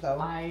title page though.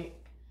 I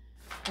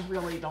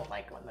really don't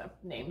like when the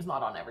name's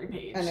not on every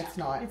page. And it's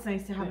not. It's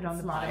nice to have it on the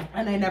It's bottom. not.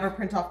 And I never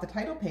print off the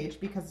title page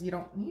because you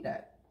don't need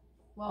it.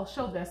 Well,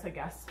 show this, I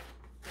guess.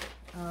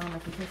 I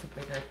think there's a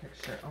bigger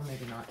picture. Oh,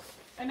 maybe not.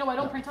 I know I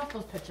don't print off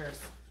those pictures.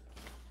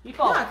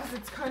 People, Yeah, because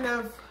it's kind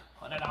of.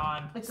 put it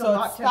on. It's a So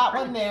lot it's to that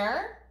print. one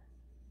there.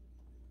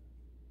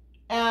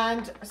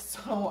 And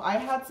so I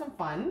had some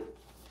fun.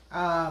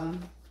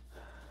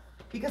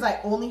 Because I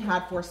only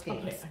had 4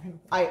 skeins. Okay, I can-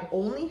 I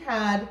only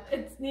had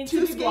It needs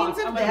 2 to be skeins blocked.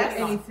 of I'm gonna put this.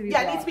 it on. needs to be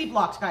Yeah, it blocked. needs to be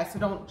blocked, guys, so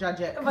don't judge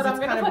it. 'cause But I'm it's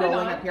gonna kind of put it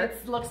rolling on. up here.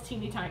 It looks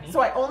teeny tiny.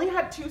 So I only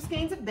had 2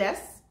 skeins of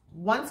this,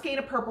 1 skein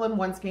of purple and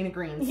 1 skein of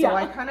green. So Yeah.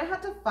 I kind of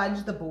had to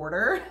fudge the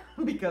border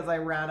because I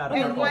ran out of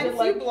And purple. once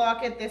like- you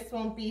block it, this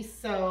won't be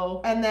so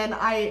And then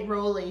I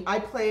rolly.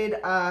 played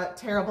a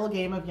terrible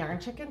game of yarn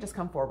chicken. Just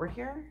come forward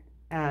here.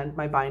 And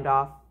my bind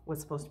off was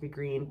supposed to be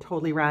green.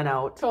 Totally ran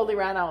out. totally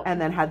ran out. And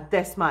then had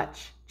this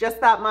much, just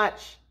that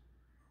much,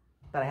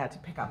 that I had to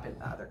pick up in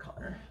the other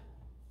color.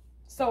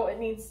 So it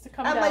needs to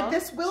come And down. like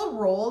this will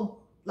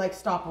roll, like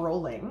stop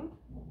rolling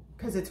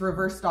because it's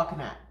reverse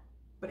stockinette.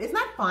 But isn't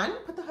that fun?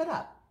 Put the hood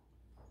up.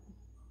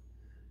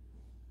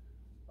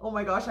 Oh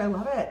my gosh, I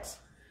love it.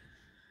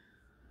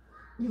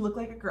 You look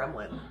like a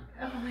gremlin.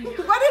 Oh my God.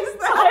 What is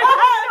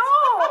that?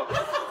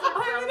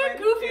 I'm in a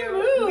goofy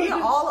mood. We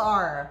all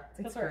are.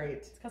 It's It's great.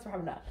 It's because we're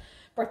having a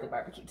birthday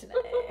barbecue today.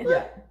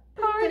 Yeah.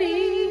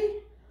 Party.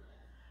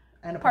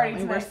 And Party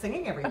apparently we're tonight.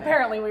 singing everything.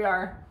 Apparently we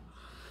are.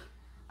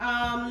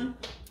 Um,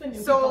 The new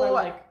people so are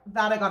like,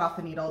 that I got off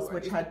the needles,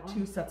 which had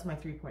 2 sets of my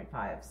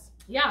 3.5s.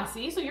 yeah,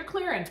 see? So you're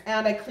clearing.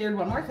 And I cleared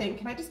one more thing.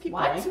 Can I just keep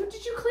What? going? Who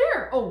did you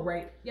clear? Oh,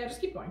 right. Yeah, just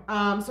keep going.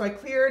 So I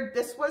cleared,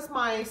 this was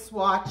my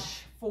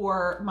swatch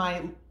for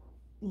my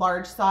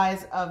large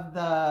size of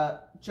the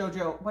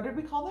JoJo, what did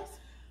we call this?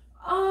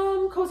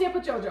 Cozy Up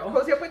with JoJo.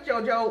 Cozy Up with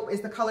JoJo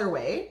is the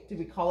colorway. Did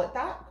we call it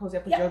that? Cozy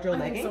Up with JoJo I think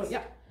leggings? so,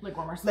 yeah. Leg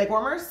warmers. Leg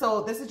warmers.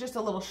 So this is just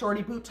a little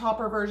shorty boot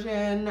topper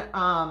version.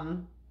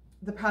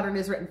 The pattern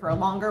is written for a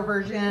longer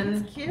version.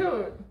 It's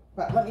cute.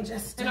 But let me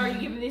just... And are you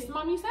giving these to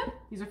mom, you said?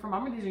 These are for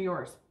mom or these are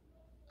yours?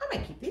 I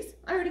might keep these.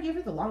 I already gave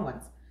her the long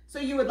ones. So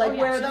you would like Oh,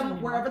 yeah, wear she's them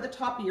gonna wherever the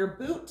top of your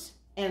boot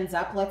ends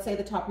up. Let's say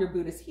the top of your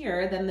boot is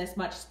here, then this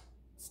much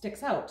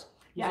sticks out.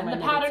 Yeah, These are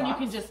and the my knitted pattern you socks.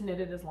 can just knit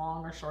it as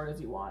long or short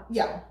as you want.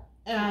 Yeah.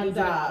 And Easy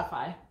to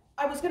modify.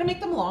 I was gonna make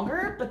them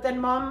longer, but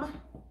then mom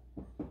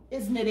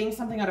is knitting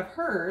something out of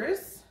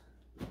hers.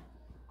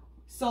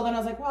 So then I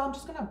was like, well, I'm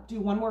just gonna do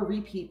one more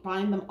repeat,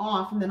 bind them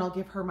off, and then I'll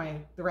give her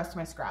the rest of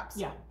my scraps.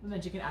 Yeah, and then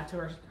she can add to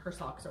her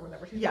socks or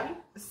whatever she's Yeah. doing.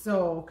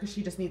 So, because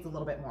she just needs a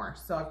little bit more.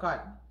 So I've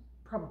got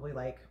probably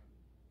like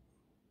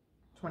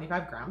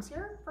 25 grams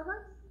here for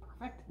her.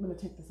 Perfect. I'm gonna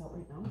take this out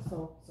right now.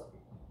 So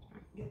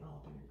getting all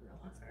up on your grill.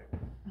 That's all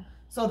right.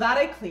 So that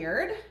I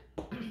cleared,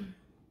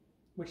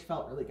 which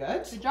felt really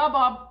good. Good job,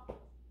 Bob.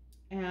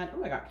 And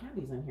oh, I got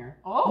candies in here.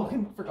 Oh,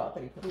 I forgot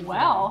that he put these in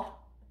well.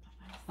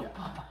 Yeah.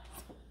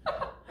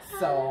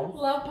 So,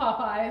 Love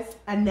Popeyes.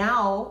 and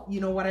now, you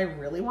know what I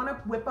really want to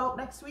whip out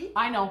next week?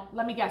 I know.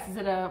 Let me guess. Is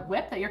it a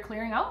whip that you're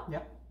clearing out?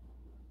 Yep.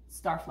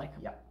 Starflake.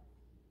 Yep.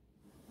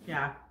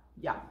 Yeah.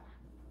 Yeah.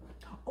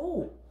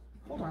 Oh,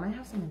 hold on. I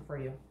have something for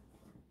you.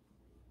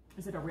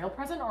 Is it a real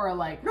present or a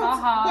like, No,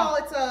 haha,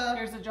 it's a...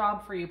 here's a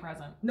job for you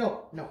present?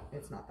 No,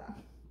 it's not that.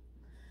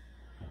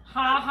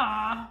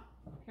 Haha.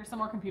 Here's some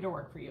more computer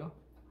work for you.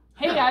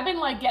 Hey, I've been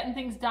like getting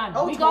things done.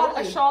 Oh, we got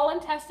totally. a shawl in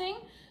testing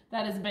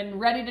that has been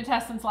ready to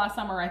test since last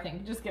summer, I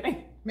think. Just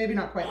kidding. Maybe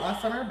not quite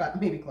last summer, but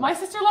maybe close. My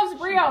sister loves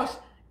brioche.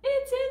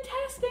 It's in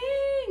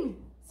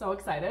testing. So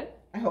excited.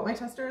 I hope my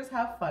testers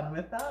have fun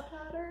with that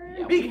pattern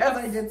Yeah, we because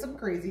have- I did some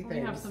crazy We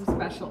things. have some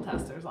special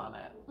testers on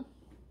it.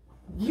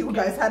 You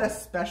guys had a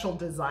special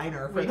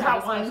designer for We that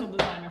have a one. special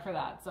designer for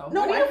that. So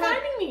No, what are you I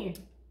had- finding me?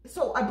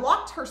 So I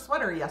blocked her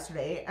sweater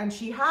yesterday, and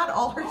she had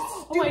all her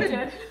I stupid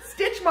did.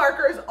 stitch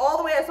markers all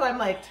the way. So I'm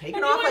like taking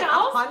And off you know like what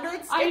else?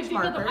 100 stitch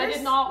markers. I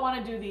did not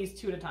want to do these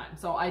 2 at a time.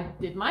 So I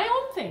did my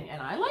own thing.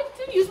 And I like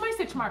to use my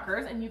stitch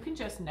markers. And you can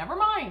just never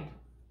mind.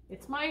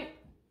 It's my...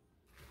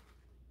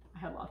 I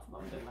had lots of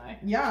them, didn't I?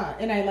 Yeah,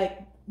 and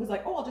I was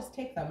like, oh, I'll just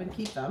take them and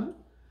keep them.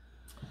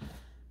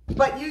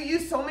 But you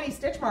use so many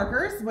stitch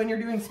markers when you're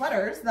doing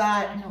sweaters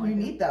that I know I you do.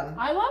 need them.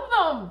 I love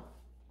them.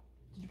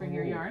 Did you bring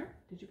your Ooh. yarn?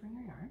 Did you bring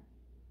your yarn?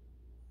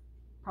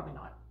 Probably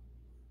not.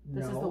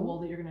 This is the wool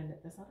that you're going to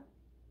knit this out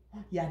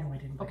of? Yeah, no, I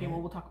didn't. bring Okay, it.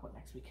 well, we'll talk about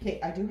next week. Okay,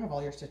 I do have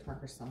all your stitch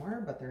markers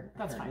somewhere, but they're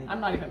That's fine. apparently I'm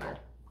not even mad.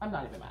 I'm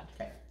not even mad.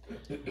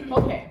 Okay.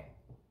 Okay.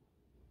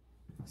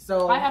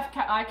 So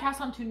I cast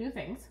on 2 new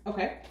things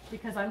okay.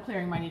 because I'm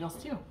clearing my needles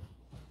too.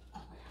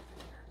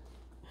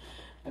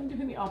 I'm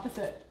doing the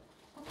opposite.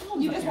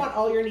 You just want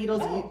all your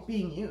needles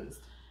being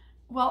used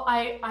Well,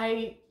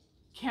 I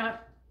can't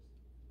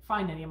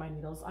find any of my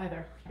needles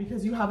either.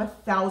 because you have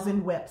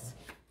 1,000 whips.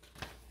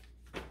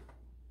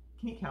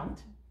 Can you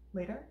count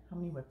later how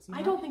many whips you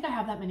have? I don't think I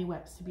have that many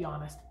whips, to be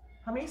honest.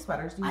 How many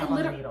sweaters do you I have on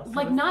the literally, needles?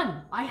 like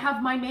none. I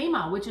have my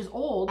Mema, which is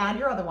old. And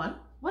your other one.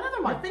 What other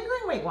Your one?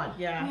 fingering weight one. Oh,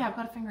 Yeah. yeah, I've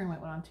got a fingering weight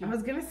one on too. I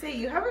was gonna say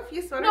you have a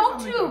few sweaters. No, on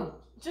the 2. go.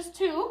 Just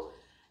 2.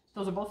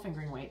 Those are both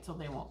fingering weight, so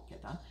they won't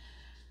get done.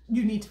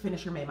 You need to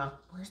finish your Mema.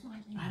 Where's my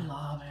Mema? I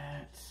love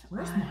it.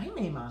 Where's I- my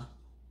Mema?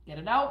 Get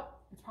it out.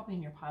 It's probably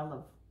in your pile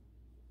of...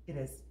 It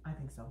is. I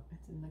think so.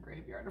 It's in the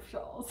graveyard of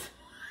shawls.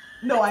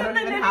 No, I It's don't in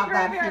the even knitting have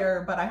that graveyard.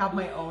 here, but I have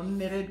my own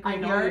knitted I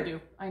know graveyard. you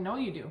do. I know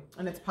you do.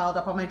 And it's piled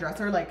up on my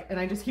dresser, and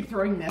I just keep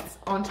throwing knits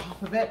on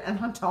top of it and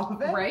on top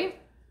of it. Right?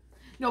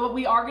 No, but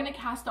we are going to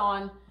cast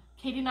on...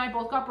 Katie and I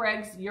both got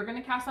Briggs. You're going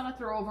to cast on a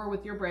throwover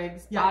with your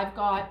Briggs. Yeah. I've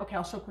got... Okay,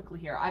 I'll show quickly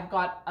here. I've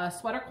got a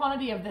sweater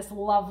quantity of this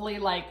lovely,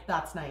 like...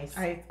 That's nice.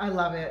 I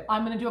love it.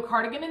 I'm going to do a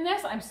cardigan in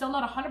this. I'm still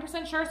not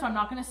 100% sure, so I'm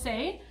not going to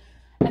say.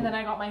 And then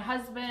I got my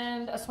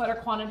husband a sweater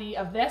quantity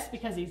of this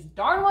because he's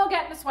darn well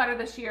getting a sweater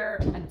this year,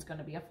 and it's going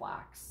to be a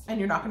flax. And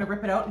you're not going to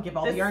rip it out and give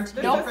all the yarn to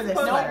This Katie is for this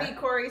supposed sweater. to be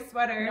Corey's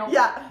sweater. Nope.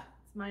 Yeah.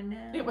 It's mine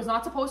now. It was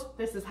not supposed...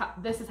 This is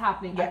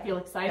happening. I Yeah. feel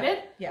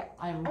excited. Yeah.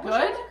 I'm I wish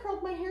I good. had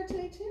curled my hair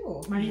today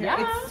too. My hair,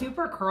 Yeah. it's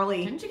super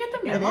curly. Didn't you get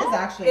the It memo? is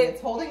actually. It-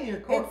 It's holding your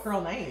it's-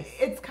 curl nice.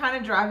 It's kind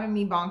of driving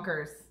me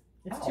bonkers.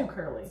 It's Oh. too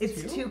curly.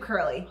 It's too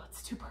curly.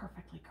 It's too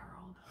perfectly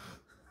curled.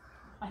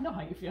 I know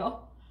how you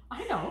feel.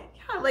 I know.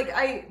 Yeah, like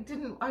I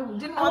didn't I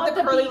want want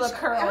the the curly beach look.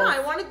 curls. Yeah, I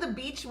wanted the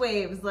beach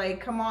waves.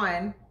 Like, come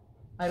on.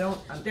 I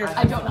don't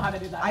know how to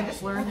do that. I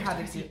just learned how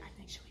to do. I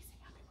think should we sing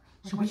happy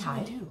birthday? Should we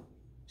hide?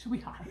 Should we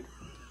hide?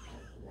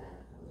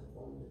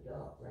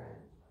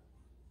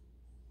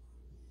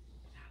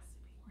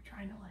 We're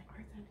trying to like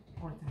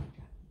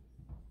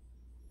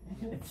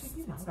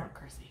it's not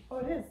Chrissy. Oh,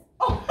 it is.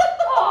 Oh,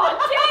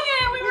 dang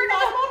it! We were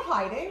not about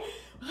hiding.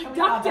 like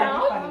ducked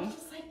down. I was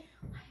just like,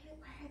 why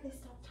are they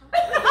still talking?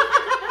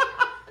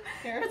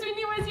 Because we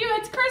knew it was you.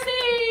 It's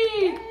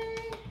Chrissy.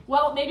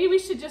 Well, maybe we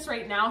should just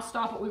right now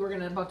stop what we were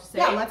about to say.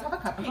 Yeah, let's have a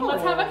cupcake.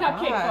 Let's have a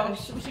cupcake,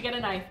 folks. We should get a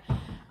knife.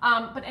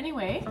 But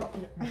anyway,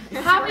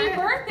 happy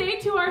birthday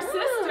to our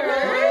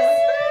sisters.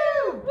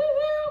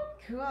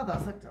 Cool,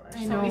 those look delicious.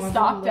 I know, we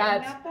stopped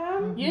at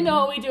them. You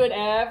know, we do it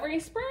every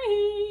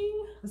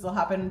spring. This will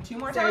happen 2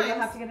 more Sarah, times. you'll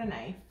have to get a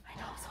knife. I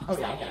know, so Oh,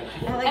 yeah,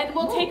 excited. okay. And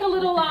we'll take a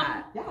little,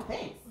 Yeah,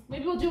 thanks.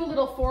 maybe we'll do a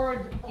little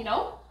forward, you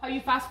know, how you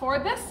fast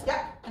forward this?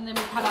 Yeah. And then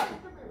we cut up.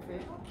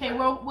 Okay,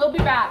 we'll be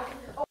back.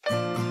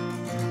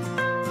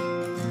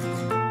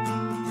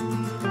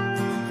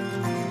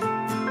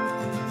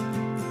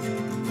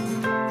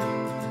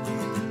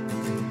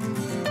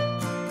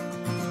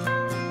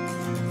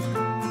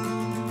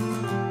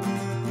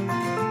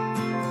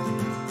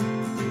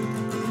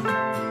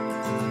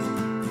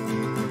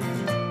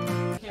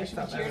 Cheers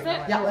it?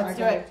 Yeah, let's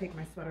do it. Take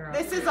my sweater off.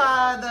 This is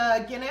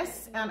the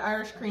Guinness and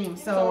Irish cream.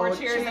 So we're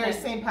cheersing it.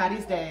 St.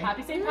 Patty's Day.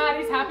 Happy St.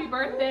 Patty's, happy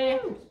birthday.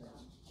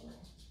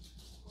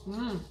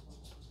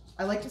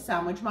 I like to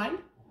sandwich mine.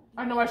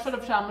 I know I should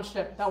have sandwiched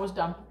it. That was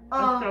dumb.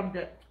 I shoved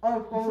it. Oh,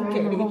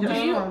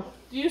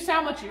 Do you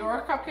sandwich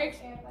your cupcakes?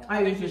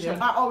 I usually do.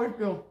 I always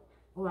do.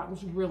 Oh, that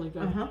was really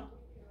good.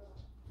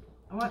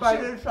 But I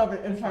didn't shove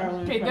it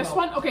entirely. Okay, this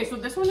one. Okay, so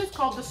this one is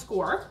called the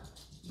Score,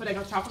 but I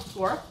got chocolate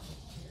Score.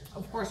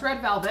 Of course,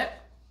 red velvet.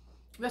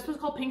 This one's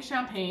called pink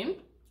champagne.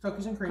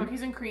 Cookies and cream.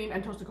 Cookies and cream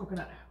and toasted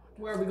coconut.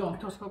 Where are we going?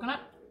 Toasted coconut?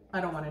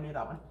 I don't want any of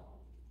that one.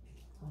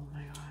 Oh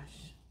my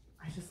gosh.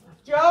 I just love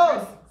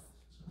Joe!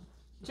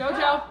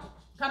 Jojo,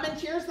 Come and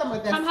cheers them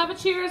with this. come have a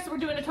cheers. We're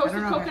doing a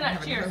toasted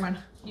coconut cheers. One.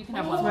 You can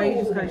have That's one. why you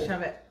just gotta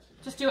shove it.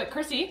 Just do it.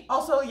 Chrissy.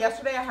 Also,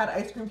 yesterday I had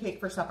ice cream cake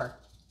for supper.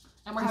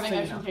 And we're Just having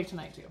so ice you cream know. cake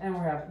tonight too. And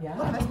we're having,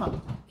 Look at this,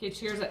 Mom. Okay,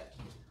 cheers it.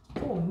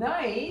 Oh,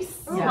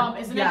 nice. Mom,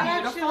 isn't Yeah.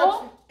 it It actually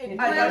beautiful? I I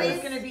thought know it was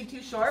it's- gonna be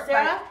too short,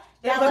 Sarah?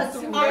 but it looks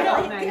looks really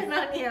really nice. good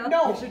on you.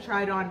 No. You should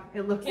try it on.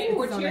 It looks Okay,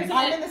 we're so cheers.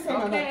 nice. I'm in the same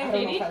one. Okay, I don't know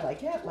Katie? if I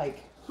like it. Like,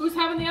 Who's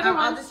having the other I'll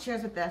one? just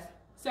cheers with this.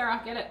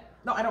 Sarah, get it.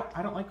 no, I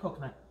don't like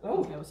coconut.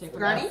 Okay, we'll say for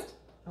Grande? best.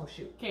 Oh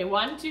shoot. Okay,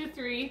 1, 2,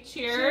 3.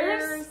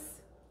 Cheers.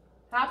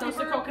 Happy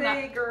Toasted birthday,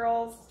 coconut.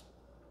 girls.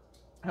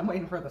 I'm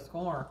waiting for the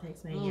score.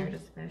 Takes me a year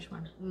just to finish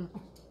one.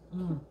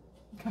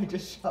 I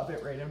just shove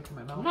it right into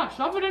my mouth. No,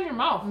 shove it in your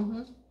mouth.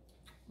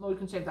 Well, we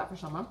can save that for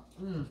someone.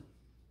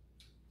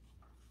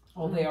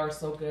 Oh, they are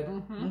so good.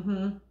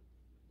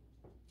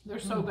 They're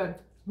so good.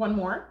 One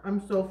more.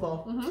 I'm so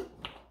full.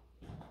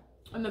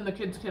 And then the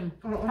kids can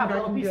Oh, have I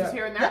little can do pieces it.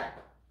 here and there.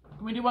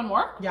 Can we do one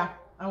more? Yeah,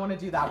 I want to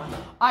do that one.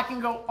 I can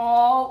go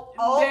all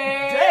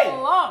day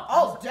long.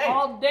 All day.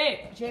 All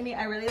day. Jamie,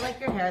 I really like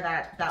your hair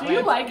that Do way.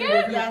 you like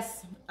it?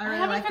 Yes. I I really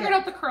haven't like figured it.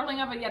 out the curling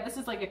of it yet. This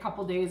is like a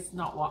couple days,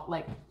 not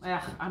like,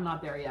 I'm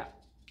not there yet.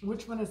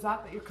 Which one is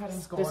that you're cutting?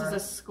 This is a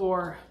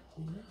Score.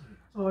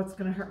 Oh, it's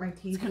gonna hurt my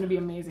It's teeth. going to be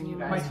amazing, you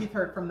My guys. teeth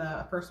hurt from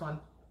the first one.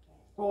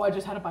 Oh, I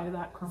just had a bite of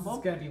that This crumble.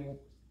 is gonna be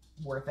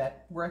worth it.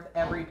 Worth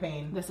every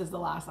pain. This is the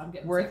last I'm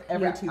getting Worth sick.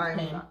 every Yeah, tooth I'm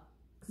pain. not.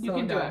 You So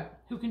can do done. it.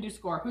 Who can do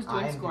Score? Who's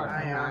doing I'm Score? doing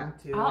I am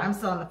too. I'll- I'm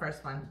still on the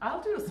first one.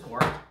 I'll do a score.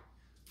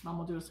 Mom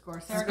will do a Score.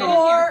 Sarah,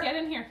 Score! get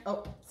in here.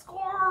 Oh,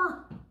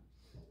 Score!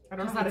 I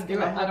don't know how to do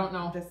it. I don't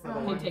know. this little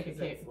Let one me take a 'cause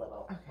cake. it's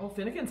little. Oh,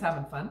 Finnegan's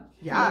having fun.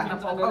 Yeah.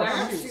 Up under Oh,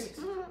 there. shoot.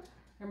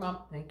 Here, Mom.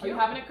 Thank Are you you.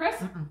 having it, Chris?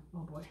 Oh,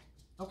 boy.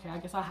 Okay, I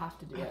guess I have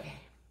to do it.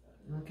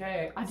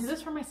 Okay. I do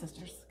this for my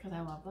sisters because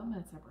I love them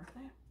and it's their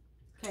birthday.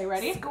 Okay,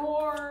 ready?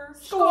 Score!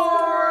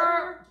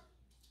 Score!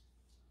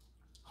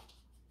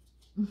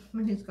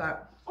 He's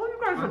got. Oh, you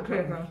guys are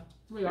good.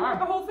 We You got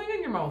the are. whole thing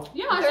in your mouth.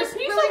 Yeah, it's There's a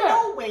piece really of it.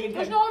 no way.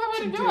 There's no other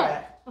way to do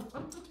it.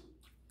 it.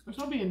 There's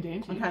no being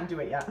dainty. I can't do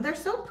it yet. They're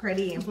so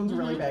pretty. This one's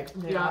really big.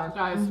 Yeah,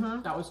 guys,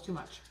 that was too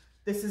much.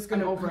 This is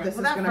gonna. over it. This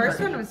Well, is that gonna first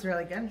hurt one me. was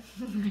really good.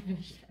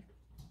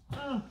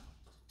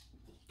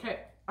 Okay,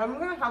 I'm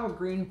gonna have a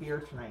green beer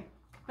tonight.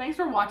 thanks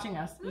for watching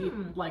us eat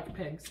like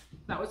pigs.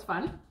 That was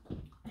fun.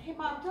 Hey,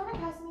 Mom, do you want to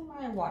pass me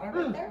my water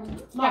right there?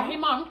 Yeah, hey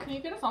Mom, can you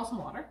get us all some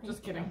water?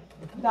 Just kidding.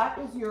 That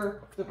is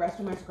the rest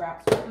of my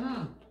scraps.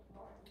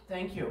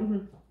 Thank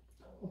you.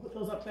 We'll put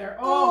those up there.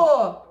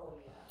 Oh,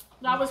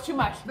 That was too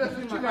much.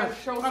 Did you guys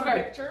show some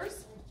Okay.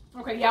 pictures?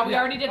 Okay, yeah, we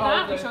already did Oh,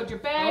 that. We good. showed your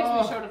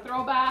bags. We showed a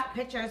throwback.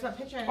 Pictures. What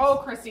pictures? Oh,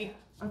 Chrissy,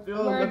 I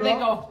feel where did they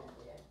go?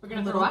 We're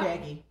gonna throw little up.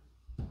 gaggy.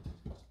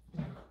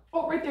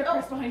 Oh, right there,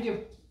 Chris, behind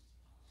you.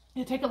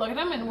 Yeah, take a look at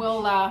them, and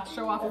we'll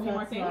show off a few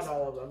more things.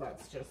 all of them.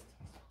 That's just.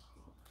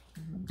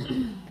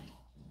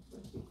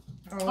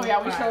 Oh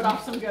yeah, we showed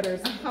off some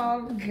gooders. Do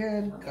Oh,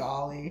 good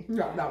golly.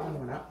 Yeah, that one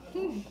went up.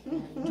 you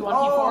want to keep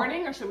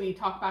forwarding, or should we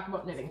talk back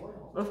about knitting?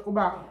 Let's go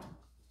back.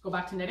 Go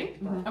back to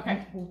knitting?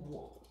 Okay.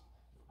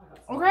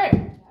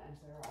 Okay.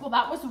 Well,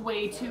 that was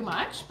way too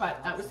much,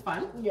 but that was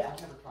fun. Yeah.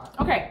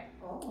 Okay,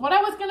 what I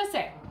was gonna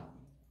say,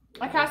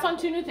 I cast on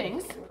 2 new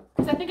things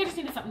because I think I just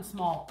needed something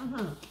small.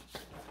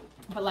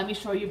 But let me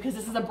show you because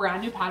this is a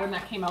brand new pattern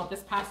that came out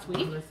this past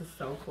week. This is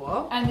so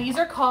cool. And these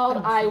are called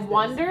I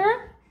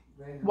Wonder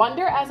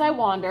as I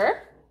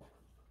Wander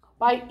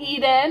by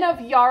Eden of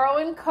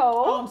Yarrow &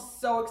 Co. Oh, I'm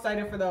so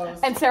excited for those.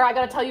 And Sarah, I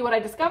gotta tell you what I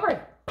discovered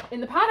in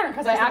the pattern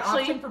because I There's an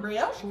actually option for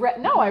brioche.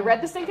 I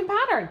read the stinking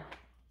pattern.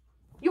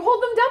 You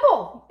hold them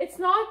double. It's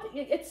not,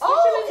 it's such an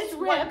It's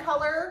strip, one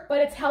color. but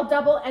it's held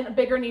double and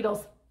bigger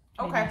needles.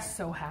 Okay. I'm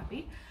so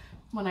happy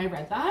when I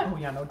read that. Oh,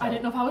 yeah, no doubt. I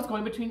didn't know if I was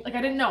going between, like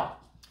I didn't know.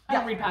 I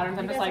don't read patterns.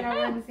 I'm just like,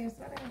 the same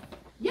sweater.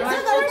 yes, Yeah,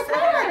 that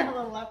was I'm a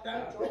little left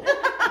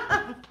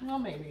out. well,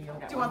 maybe you'll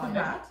get Do you want one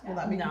them one day. back? Will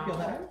that make you feel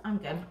better? I'm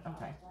good.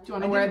 Okay. Do you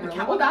want to I wear didn't the really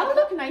cap? want Well, that would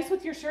that. look nice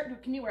with your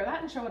shirt. Can you wear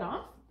that and show it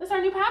off? This is our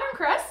new pattern,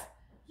 Chris.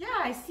 Yeah,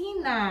 I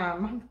seen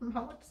them. I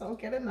look so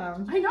good in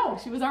them. I know.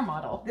 She was our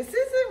model. This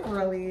is a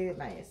really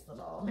nice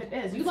little. It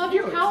is. You It's love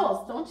your cute.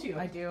 cowls, don't you?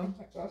 I do.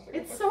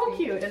 It's so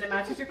cute, and it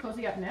matches your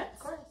cozy up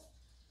knits. Of course.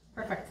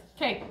 Perfect.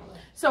 Okay,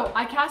 so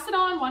I cast it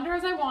on Wonder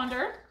as I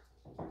Wander,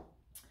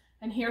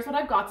 and here's what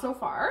I've got so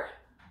far.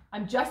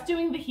 I'm just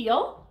doing the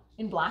heel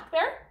in black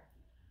there,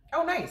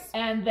 Oh, nice.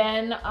 and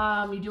then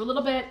you do a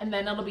little bit, and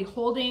then it'll be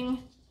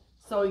holding,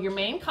 so your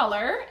main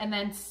color, and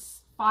then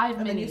 5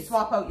 And then you minis.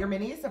 swap out your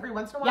minis every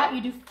once in a while? Yeah,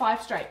 you do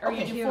 5 stripes, or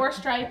Okay, you do cute. 4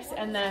 stripes,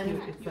 and then you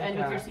end with like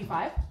your a-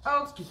 C5.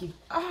 Oh, Kiki.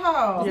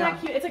 Oh, Isn't Yeah. that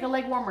cute? It's like a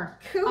leg warmer.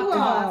 cool. Oh,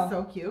 that's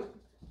so cute.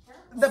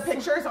 The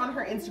pictures on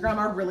her Instagram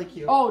are really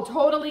cute. Oh,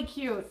 totally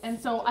cute. And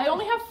so I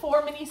only have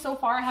 4 minis so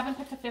far. I haven't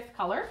picked a 5th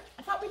color.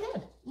 I thought we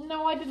did.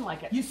 No, I didn't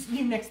like it.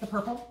 You mixed the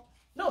purple?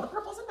 No, the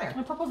purple's in there.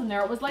 The purple's in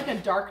there. It was like a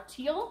dark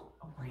teal.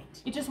 Oh,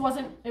 great. It just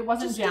wasn't, it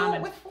wasn't Just do jamming.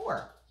 it with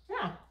 4.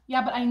 Yeah.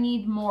 Yeah, but I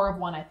need more of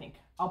one, I think.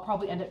 I'll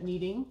probably end up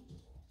needing,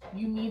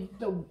 you need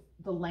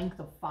the length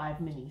of 5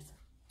 minis.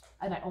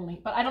 And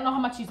but I don't know how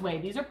much these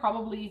weigh. These are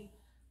probably,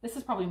 this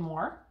is probably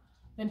more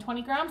than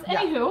 20 grams.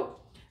 Yeah. Anywho,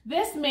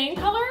 this main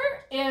color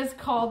is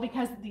called,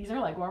 because these are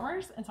leg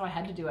warmers, and so I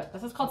had to do it.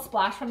 This is called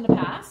Splash from the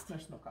Past.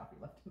 There's no coffee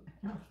left in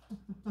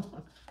there.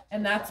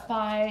 And that's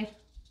by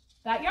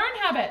That Yarn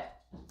Habit.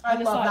 I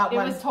just love thought that it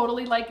one. was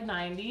totally like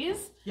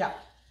 90s. Yeah.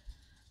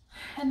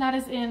 And that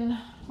is in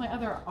my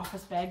other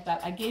office bag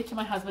that I gave to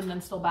my husband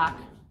and stole back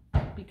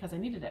because I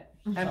needed it.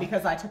 And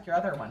because I took your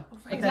other one.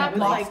 But Exactly.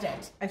 then I lost it. A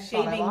Thought I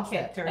shaving lost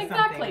kit it. or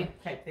Exactly. something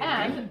type thing.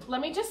 And let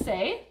me just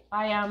say,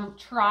 I am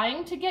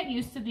trying to get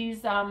used to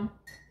these.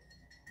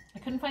 I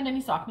couldn't find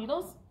any sock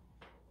needles.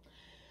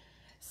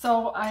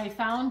 So I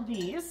found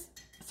these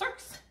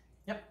Cirques.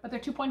 Yep. But they're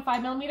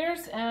 2.5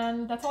 millimeters,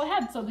 and that's all I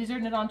had. So these are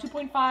knit on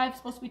 2.5,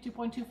 supposed to be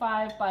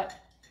 2.25, but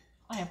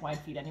I have wide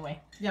feet anyway.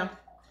 Yeah.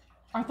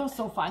 Aren't those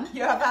so fun?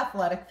 You have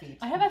athletic feet.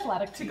 I have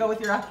athletic To feet. go with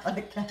your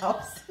athletic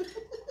calves.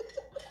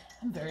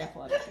 I'm very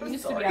athletic. I I'm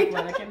used to be sorry.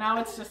 athletic, and now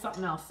it's just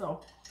something else. So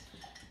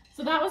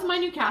that was my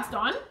new cast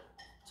on.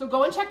 So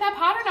go and check that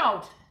pattern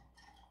out.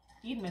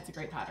 Eden, it's a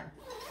great pattern.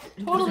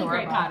 Totally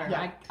great adorable. pattern.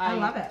 Yeah. I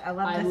love it. I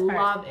love I this part.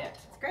 love it.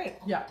 It's great.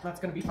 Yeah, that's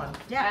going to be fun.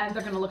 Yeah. And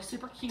they're gonna look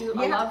super cute.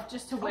 I Yeah. love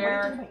just to Oh, what are you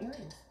wear. doing with my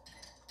earrings?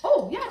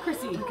 Oh yeah,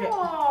 Chrissy.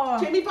 Oh,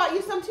 Jamie bought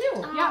you some too.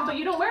 Yeah, but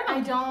you don't wear them.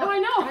 I don't. No, I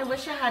know. I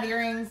wish I had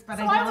earrings, but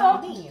So I I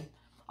don't. will.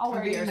 I'll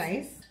wear Are they yours.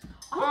 nice?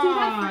 I'll do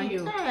that for Aw,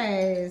 you.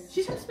 Guys.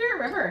 She's from Spirit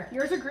River.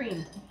 Yours are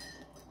green.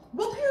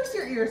 We'll pierce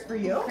your ears for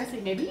you.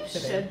 Chrissy, maybe you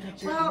should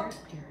get your Well, ears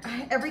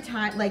pierced. Every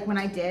time, like when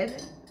I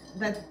did,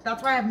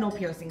 that's why I have no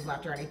piercings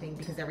left or anything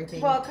because everything.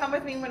 Well, come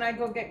with me when I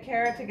go get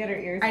Kara to get her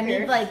ears I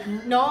need pierced. like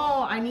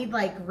I need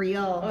like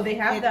real. Oh, they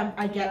have them.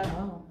 I get.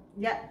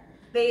 Yeah.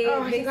 They.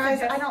 Oh, they you guys,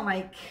 suggest- I don't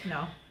like.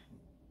 No.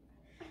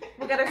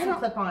 We'll get her some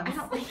clip-ons. I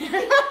don't like.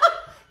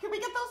 Can we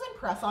get those in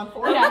press-on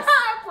for Yes.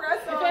 press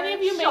If any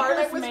of you Charlotte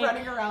makers was make-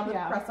 running around with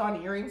yeah.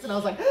 press-on earrings, and I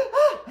was like,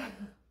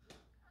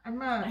 I'm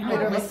know, a they're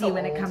little like so messy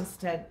when it old. comes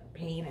to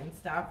pain and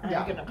stuff.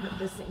 Yeah. I'm gonna put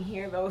this in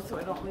here though, so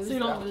I don't lose. So you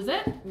don't lose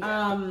it.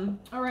 um,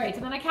 All right,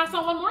 and then I cast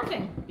on one more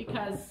thing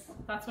because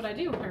that's what I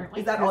do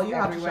apparently. is that all you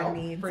have to Everyone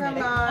show needs for a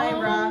knitting?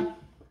 Myra.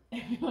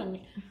 Everyone,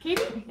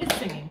 Katie is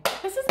singing.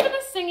 This has been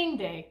a singing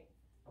day.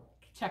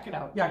 Check it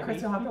out. Yeah, baby.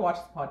 Chris, you'll have to watch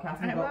this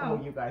podcast and I go, will.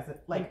 oh, you guys,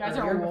 like, You guys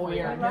are earlier before weird.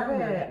 you got I love here,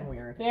 we were it. getting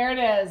weird. There it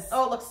is.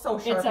 Oh, it looks so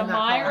sharp It's a in that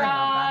color. I love Myra.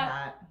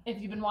 that.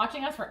 If you've been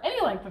watching us for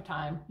any length of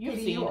time, you've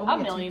Katie, seen you owe a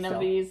me a million tube of still.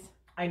 these.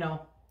 I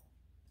know.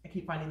 I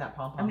keep finding that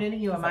pom-pom. I'm knitting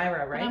you a It's like,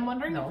 Myra, And right? I'm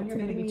wondering No, if it's you're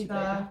going to knitting be me too big.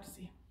 I the- have to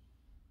see.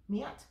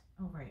 Miette.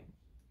 Oh, right.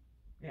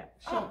 Yeah.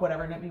 Oh,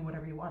 whatever, knit me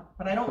whatever you want.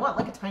 But I don't want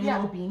like a tiny Yeah.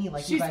 little beanie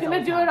like you She's guys going to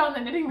always do have. it on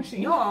the knitting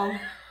machine. No.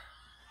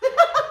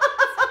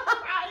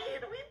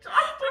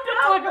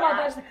 Talk about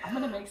that. She's like, I'm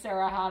going to make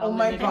Sarah a hat Oh on the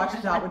my knitting gosh,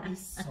 machine. that would be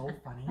so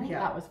funny. Yeah.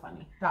 That was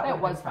funny. That It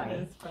would've was been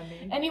funny.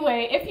 funny.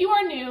 Anyway, if you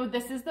are new,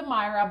 this is the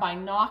Myra by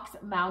Knox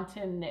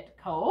Mountain Knit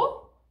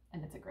Co.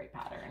 And it's a great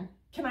pattern.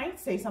 Can I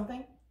say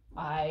something?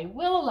 I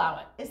will allow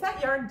it. Is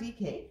that yarn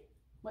DK?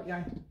 What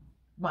yarn?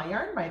 My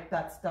yarn?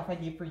 That stuff I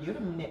gave for you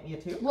to knit me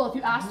a tube? Well, if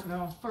you asked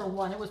for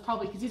one, it was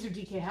probably because these are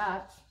DK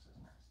hats.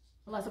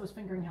 Unless it was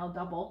fingering held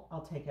double.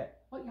 I'll take it.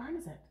 What yarn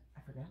is it?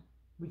 I forget.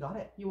 We got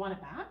it. You want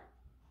it back?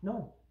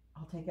 No,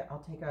 I'll take it. I'll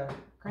take a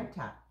crank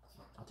tat.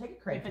 I'll take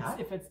a crank tat.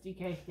 If it's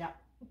DK, yeah.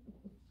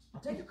 I'll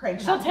take a crank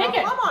tat. She'll take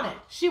it. Plum on it.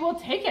 She will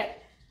take it.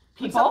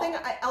 Put People. something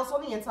else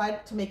on the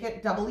inside to make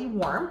it doubly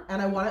warm,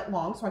 and I want it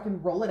long so I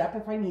can roll it up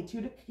if I need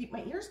to keep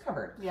my ears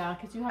covered. Yeah,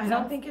 because you have. I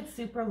don't think it's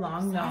super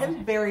long though.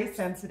 I'm very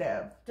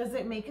sensitive. Does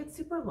it make it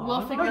super long?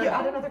 We'll figure No, it you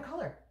out. add another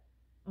color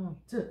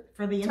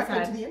For the tuck it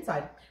inside. into the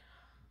inside.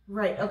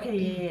 Right.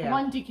 Okay. Yeah.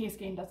 One DK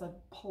skein does a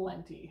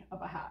plenty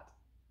of a hat.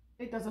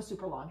 It does a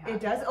super long hat.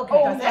 It does. Okay.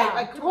 Oh does it? yeah,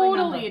 I couldn't totally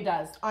remember. it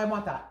does. I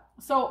want that.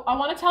 So I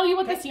want to tell you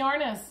what Okay. this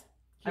yarn is.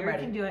 I'm Kira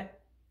ready. can do it.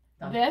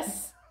 Done.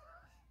 This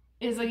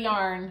is a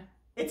yarn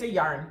It's a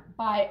yarn.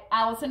 by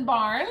Allison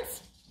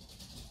Barnes.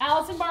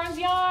 Allison Barnes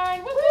yarn.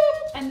 Woo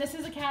woo! And this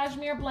is a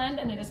cashmere blend,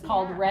 and it is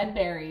called Red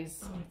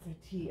Berries. Oh,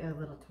 it's a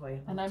little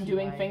toy. And I'm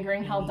doing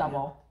fingering held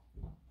double.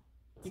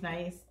 It's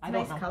nice. It's I a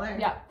don't nice know. color.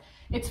 Yeah,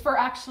 it's for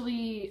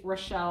actually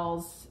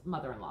Rochelle's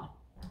mother-in-law.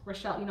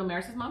 Rochelle, you know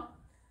Maris's mom?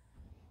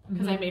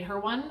 Because I made her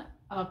one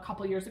a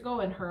couple years ago,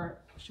 and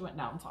she went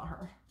down and saw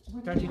her.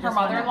 Don't you Her just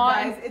mother-in-law.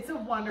 wanna- Guys, it's a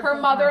wonderful. Her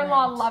mother-in-law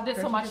garment. loved it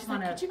Don't so you much. just She's like,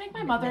 wanna could you make my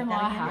knit mother-in-law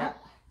a that again?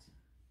 hat?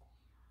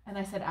 And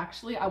I said,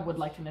 actually, I would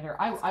like to knit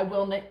her. I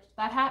will knit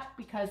that hat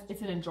because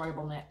it's an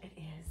enjoyable knit. It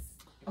is.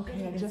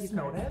 Okay, I just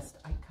noticed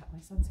I cut my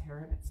son's hair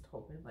and it's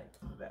totally like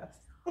this.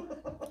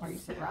 Are you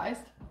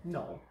surprised?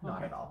 No, not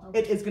Okay. at all. Okay.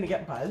 It is gonna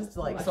get buzzed,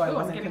 like, Like, so I ooh, I'm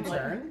wasn't getting, like,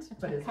 concerned.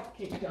 But it's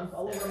Cupcake gunk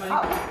all over my.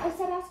 I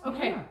said ask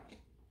Okay. Nana.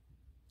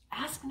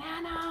 Ask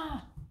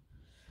Nana.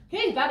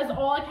 Okay, that is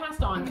all I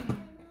cast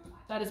on.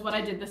 That is what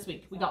I did this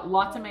week. We got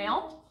lots of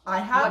mail. I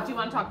have. What do you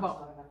want to talk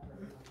about?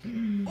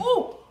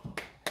 Oh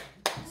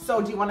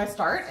So do you want to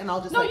start and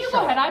I'll just no, like, you show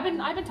go ahead. it?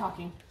 I've been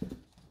talking.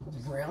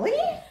 Really?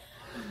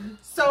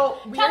 So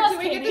we Tell are us,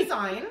 doing Katie. a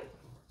design.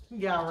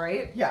 Yeah.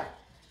 Right. Yeah.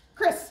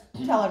 Chris,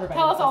 tell everybody.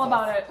 Tell what us all this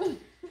about is.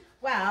 it.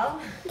 Well.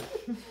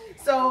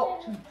 So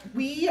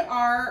we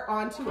are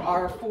on to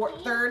our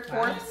third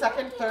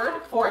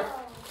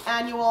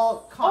annual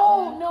Oh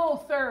cotton. no,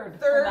 third. for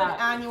Third that.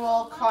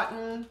 annual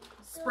cotton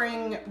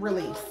spring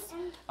release.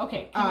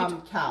 Okay. Can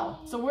we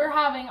Cal. so we're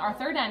having our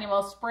third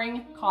annual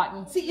spring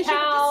cotton. See, you should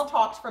have Cal, just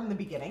talked from the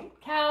beginning.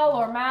 Cal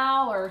or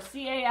Mal or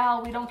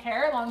CAL, we don't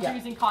care as long as Yeah. you're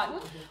using cotton.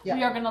 Yeah.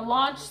 We are going to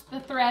launch the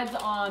threads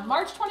on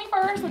March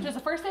 21st, which is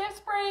the first day of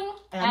spring.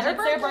 And their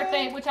it's their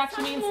birthday. birthday, which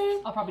actually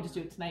means I'll probably just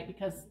do it tonight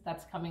because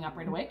that's coming up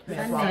right away.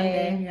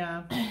 Sunday.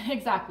 Yeah.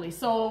 Exactly.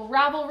 So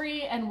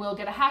Ravelry, and we'll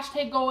get a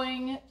hashtag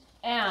going,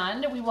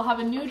 and we will have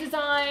a new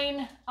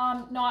design,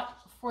 not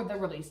for the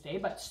release day,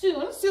 but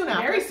soon. Soon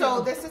after. Very So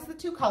soon. this is the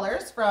two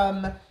colors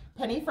from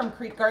Penny from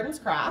Creek Gardens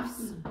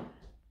Crafts.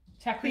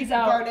 Check Creek these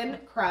out. Garden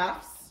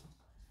Crafts.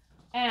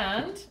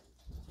 And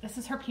this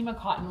is her Pima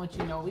cotton, which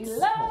you know we So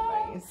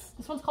love. nice.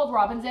 This one's called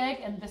Robin's Egg,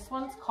 and this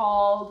one's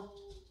called,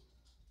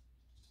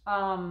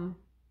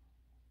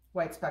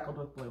 White speckled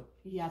with blue.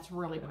 yeah, it's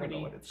really don't know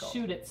pretty. what it's called.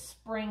 Shoot, it's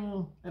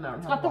spring. And I don't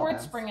It's have got the word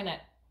ball spring in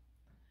it.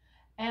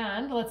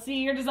 And let's see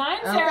your design,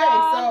 Okay,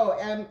 Sarah. so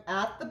I'm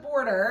at the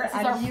border, This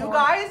is our and you fourth.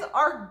 guys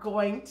are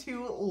going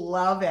to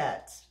love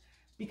it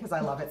because I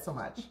love it so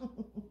much.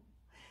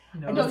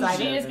 I No, decided.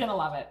 she is gonna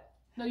love it.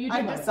 No, you do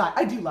love it.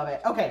 I do love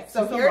it. Okay,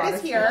 so There's a here lot it is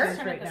of here. Let's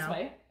turn it right this now.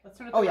 way. Let's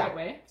turn it Oh, the yeah. right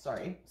way.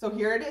 Sorry. So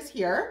here it is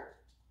here.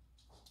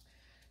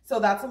 So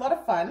that's a lot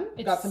of fun.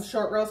 We've got some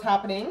short rows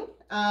happening.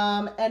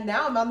 And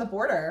now I'm on the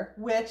border,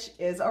 which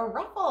is a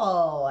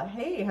ruffle.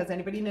 Hey, has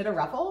anybody knit a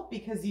ruffle?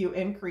 Because you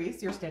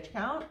increase your stitch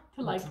count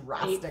To like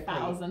drastically.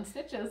 8,000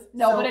 stitches.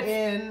 No, So but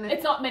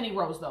it's not many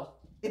rows though.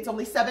 it's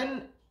only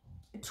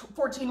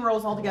 14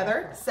 rows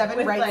altogether, 7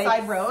 With right like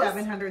side rows.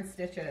 700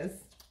 stitches.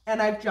 And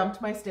I've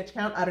jumped my stitch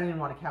count. I don't even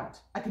want to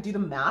count. I could do the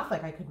math.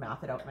 Like I could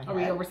math it out in my head. Are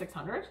we over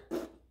 600?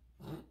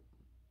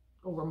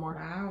 Over more.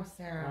 Wow,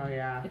 Sarah. Oh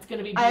yeah. It's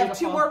gonna be I beautiful. have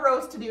 2 more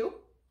rows to do.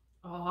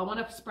 Oh, I want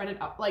to spread it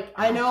out. Like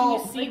I know.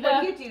 Can you see Like,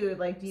 what the? do you do?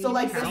 Like, do you So,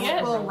 like, count this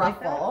it will like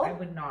that? ruffle. I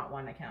would not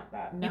want to count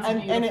that. No. It's And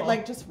it beautiful.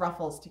 like just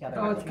ruffles together.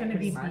 Oh, it's really going to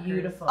be nice.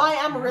 beautiful. I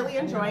am really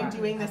Yeah, enjoying markers.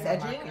 doing this I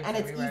have edging, markers and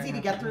it's everywhere. easy to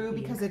I get have through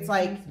the because it's increases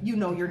like and you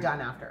know the you're done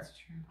count. after. That's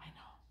true. I know.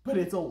 But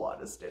it's a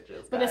lot of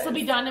stitches. But this will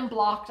be guys. done and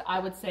blocked, I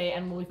would say,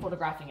 and we'll be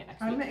photographing it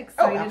next I'm week.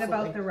 excited absolutely.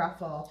 about the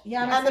ruffle.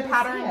 Yeah, I'm and the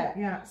excited to see pattern.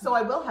 it. Yeah. So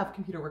I will have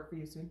computer work for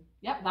you soon.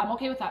 Yep, I'm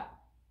okay with that.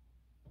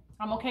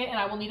 I'm okay, and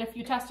I will need a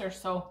few testers.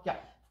 So Yeah.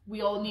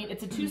 we'll need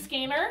it's a 2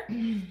 skeiner,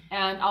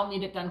 and I'll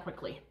need it done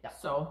quickly. Yeah.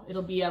 So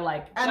it'll be a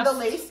like. And just- the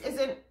lace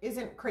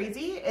isn't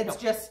crazy. It's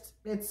No. just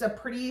it's a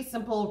pretty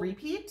simple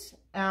repeat,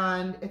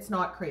 and it's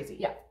not crazy.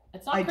 Yeah,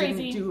 it's not I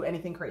crazy. didn't do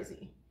anything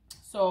crazy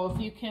So if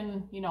you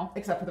can,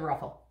 except for the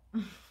ruffle.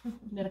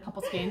 knit a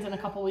couple skeins in a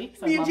couple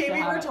weeks. I'd Me and love to Jamie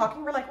have were it.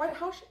 talking. We're like, "What?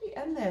 How should we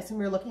end this?" And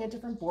we were looking at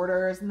different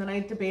borders, and then I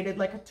debated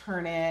like a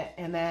turnit,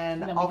 and then,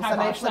 And then all we of a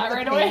sudden I kiboshed flipped that the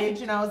right away.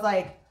 page, and I was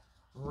like,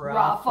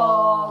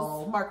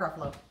 Ruffles. Mark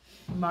Ruffalo.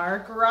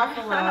 Mark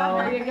Ruffalo.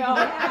 There you go.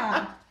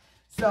 Yeah.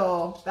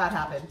 So that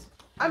happened.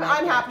 I'm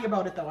happy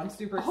about it though. I'm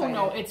super Oh excited.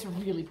 no, it's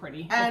really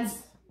pretty. And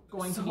it's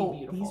going to so be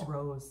beautiful. these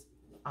rows,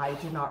 I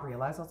did not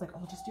realize. I was like,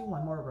 "Oh, just do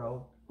one more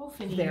row Oh,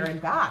 Finny. there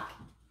and back."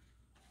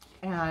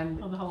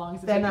 And Oh, how long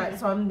is it then taking?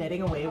 so I'm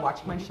knitting away,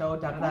 watching my show,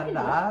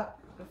 da-da-da-da-da.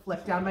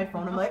 Flick down my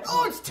phone, I'm like,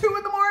 oh, it's 2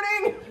 in the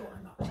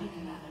morning.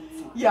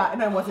 Yeah,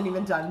 and I wasn't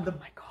even done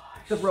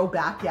the row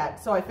back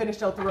yet. So I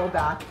finished out the row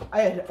back.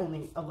 I had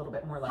only a little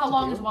bit more left How to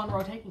long do. is one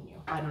row taking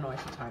you? I don't know, I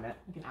should time it.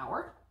 Like an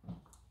hour?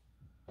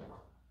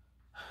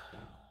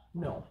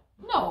 No.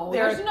 No,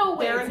 there's no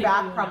way. There it's and taking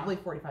back, you probably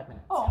 45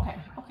 minutes. Oh, okay.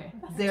 Okay.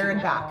 That's There and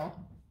too back. bad.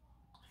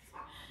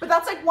 But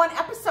that's like one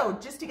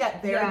episode just to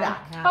get there and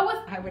back. Yeah.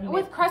 But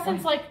with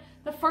crescents, like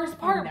the first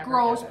part never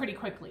grows get it. pretty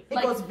quickly. It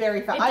Like, goes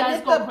very fast. It I does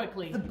did go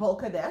quickly. the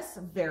bulk of this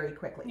very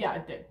quickly. Yeah,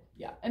 it did.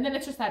 Yeah, and then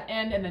it's just that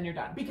end, and then you're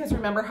done. Because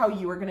remember how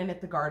you were going to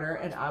knit the garter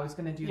and I was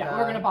going to do Yeah,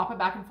 we're gonna bop it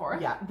back and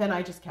forth. Yeah, then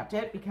I just kept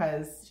it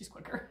because... She's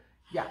quicker.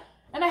 Yeah.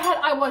 And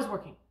I was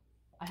working.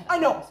 I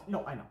know.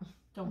 No, I know.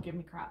 Don't give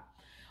me crap.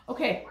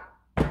 Okay.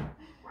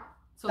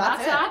 So That's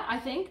that's it. that. I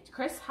think.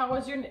 Chris, how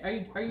was your? Are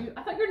you?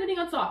 I thought you were knitting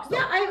on socks. Though.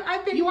 Yeah,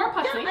 I've been. You are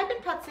putzing. Yeah, I've been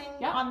putzing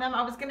Yeah. on them.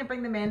 I was gonna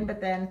bring them in, but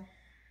then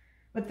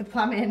with the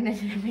plumbing and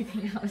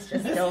everything else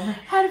just over.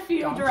 Had a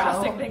few Don't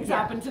drastic show. things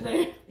Yeah. happen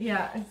today,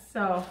 Yeah,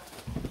 so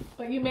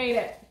but you made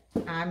it.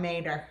 I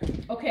made her.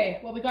 Okay.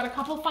 Well, we got a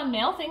couple fun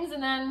mail things,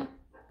 and then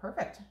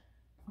Perfect.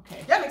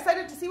 okay. Yeah, I'm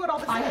excited to see what all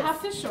this I is.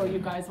 have to show you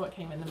guys what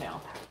came in the mail.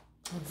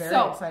 I'm very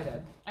So-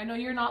 excited. I know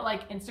you're not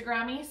like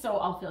Instagrammy, so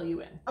I'll fill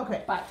you in.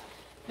 Okay. But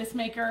this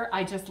maker,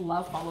 I just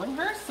love following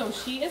her. So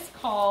she is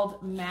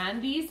called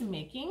Mandy's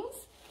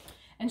Makings,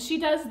 and she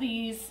does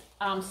these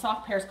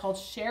sock pairs called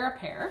Share a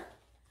Pair.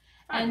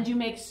 And you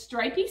make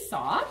stripy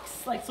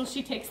socks. Like, so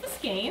she takes the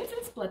skeins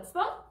and splits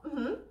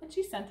them, and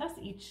she sent us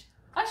each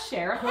a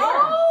share a pair.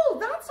 Oh,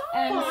 that's so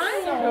And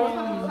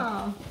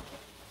fun.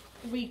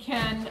 so we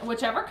can,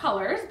 whichever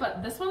colors,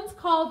 but this one's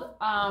called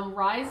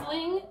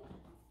Riesling.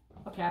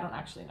 Okay, I don't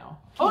actually know.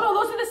 Oh no,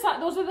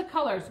 those are the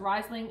colors,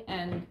 Riesling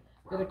and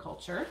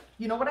Viticulture.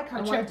 You know what I A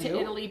kind of trip want to to do?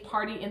 Italy,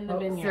 party in the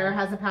Sarah vineyard.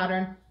 has a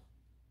pattern.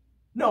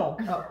 No.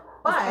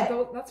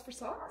 But That's for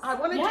socks? I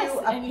want to Yes, do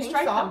a and you pink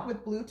stripe sock them.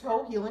 with blue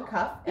toe, heel, and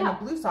cuff, and Yeah. a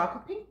blue sock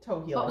with pink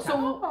toe, heel, Oh, and so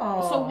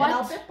cuff. so And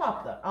I'll what? bip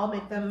bop them. I'll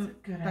make them.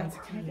 That's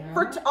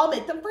I'll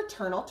make them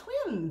fraternal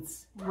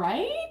twins.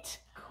 Right?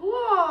 cool.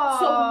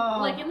 So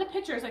like in the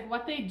pictures, like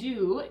what they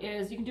do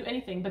is you can do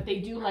anything, but they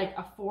do like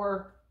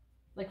four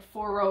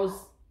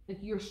rows. Like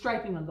you're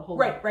striping them the whole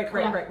way.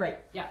 Right.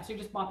 Yeah, so you're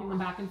just bopping them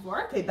back and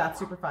forth. Okay, that's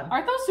super fun.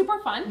 Aren't those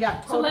super fun?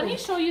 Yeah, So let totally. me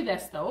show you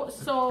this though.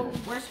 So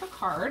where's her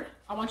card?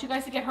 I want you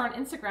guys to get her on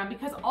Instagram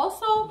because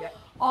also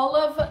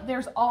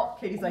there's all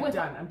Katie's like, with,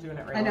 done. I'm doing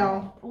it right I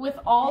now. know. with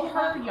all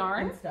her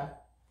yarn, Insta.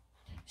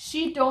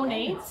 she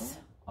donates.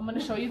 I'm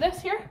gonna show you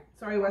this here.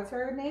 Sorry, what's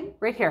her name?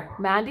 Right here,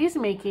 Mandy's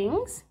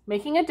Makings,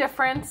 making a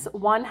difference,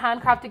 one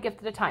handcrafted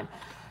gift at a time.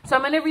 So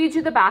I'm going to read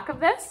you the back of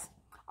this.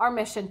 Our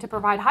mission, to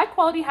provide high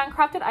quality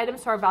handcrafted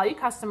items to our valued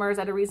customers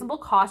at a reasonable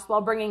cost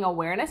while bringing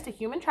awareness to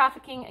human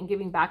trafficking and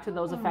giving back to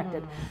those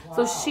affected.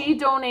 So she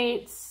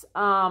donates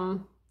to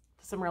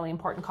some really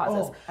important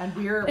causes. Oh, and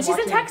we're And she's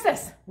in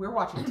Texas. We're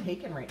watching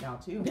Taken right now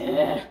too.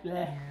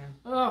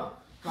 Oh,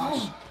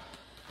 gosh.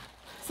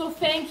 So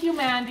thank you,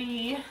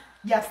 Mandy.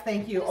 Yes,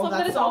 thank you. I Oh, love that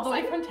that's it's so all the way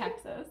exciting. from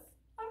Texas.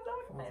 I'm so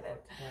excited.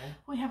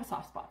 We have a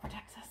soft spot for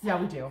Texas. Yeah,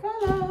 we do.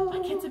 My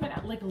kids have been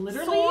at, like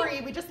literally.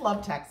 Sorry, we just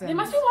love Texans. They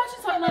must be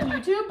watching something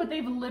on YouTube, but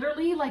they've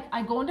literally, like,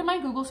 I go into my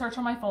Google search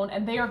on my phone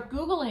and they are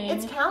Googling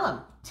It's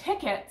Callum.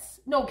 tickets.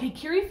 No, okay,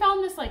 Kiri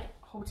found this, like,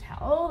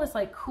 hotel, this,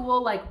 like,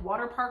 cool, like,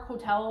 water park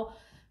hotel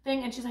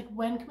thing. And she's like,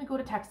 when can we go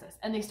to Texas?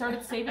 And they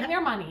started saving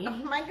their money. Oh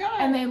my god.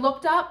 And they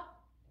looked up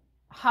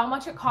how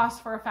much it costs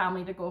for a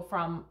family to go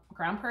from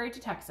Grand Prairie to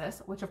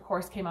Texas, which of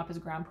course came up as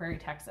Grand Prairie,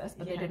 Texas,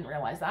 but they didn't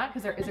realize that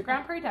because there is a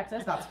Grand Prairie,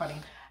 Texas. That's funny.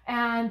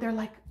 And they're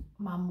like,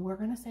 Mom, we're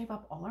going to save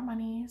up all our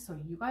money so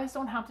you guys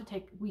don't have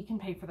to we can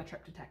pay for the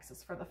trip to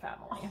Texas for the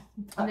family.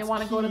 And they that's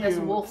want to go to this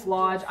cute. Wolf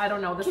Lodge. I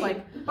don't know, this Okay,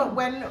 like, but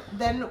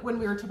when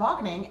we were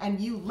tobogganing and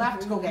you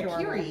left to go get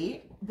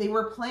Kiri, they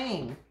were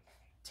playing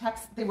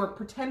they were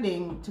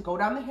pretending to go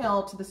down the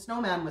hill to the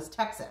snowman was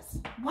Texas.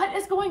 what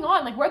is going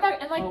on? Like, where that,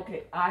 and like,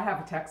 Okay, I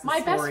have a Texas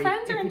my story. best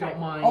friends are if in you don't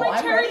Texas. mind. Oh, My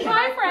I'm cherry ready.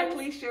 pie Can I friends.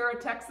 quickly share a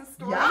Texas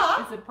story?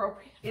 Yeah. Is it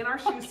appropriate? In our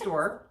shoe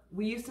store,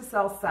 we used to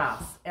sell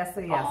SAS,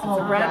 S-A-S. Oh,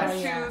 it's a brand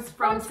of yeah. shoes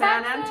from From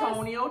San Texas.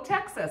 Antonio,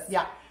 Texas.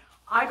 Yeah.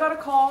 I got a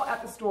call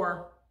at the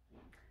store.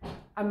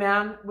 A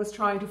man was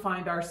trying to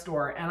find our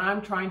store, and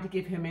I'm trying to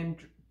give him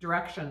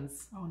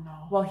directions. Oh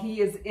no. Well,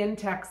 he is in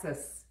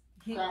Texas.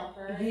 He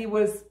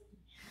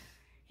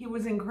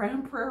was in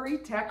Grand Prairie,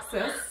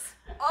 Texas.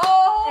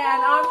 Oh!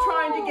 And I'm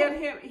trying to get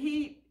him.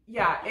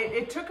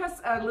 It took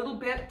us a little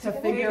bit to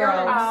figure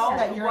out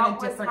that you're in a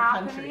what was different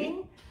happening. country.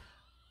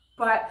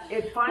 But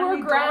it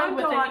finally We're Grand dawned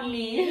with on an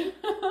me. E.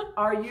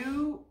 Are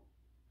you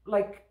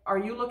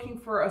looking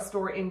for a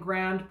store in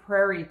Grande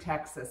Prairie,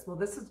 Texas? Well,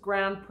 this is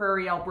Grande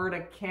Prairie,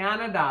 Alberta,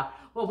 Canada.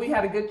 Well, we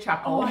had a good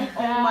chuckle. Oh, I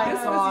Oh my This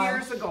was gosh.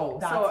 years ago.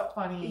 That's so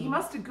funny. He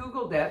must have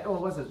Googled it, or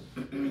was it?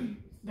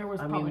 There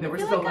was I mean, probably there I was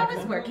feel still like I like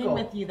was a working Google.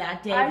 with you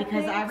that day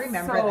because I think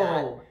remember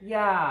so. that.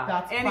 Yeah.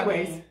 That's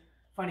Anyways, funny.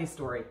 funny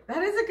story.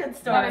 That is a good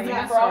story. That is a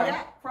good For all,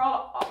 story. for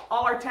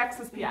all our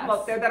Texas people Yes.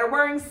 out there that are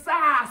wearing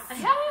sass.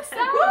 Yes, Woo!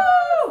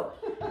 I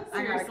got a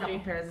Seriously. couple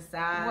pairs of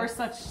socks. We're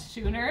such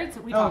shoe nerds.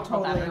 We Oh, talked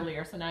about that totally.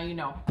 earlier, so now you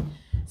know.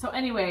 So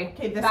anyway,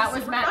 Okay, this that is was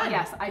super Matt. fun.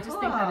 Yes, I just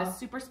think that Cool. is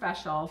super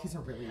special. These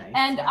are really nice.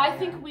 And Yeah, I yeah.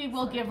 think we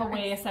will give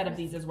away a set of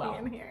these as well.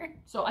 in here.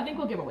 So I think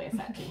we'll give away a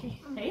set too.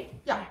 Okay?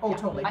 yeah, oh,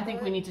 totally. I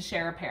think we need to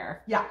share a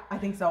pair. Yeah, I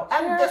think so.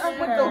 And this would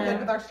go Sure. good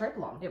with our stripe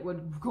along. It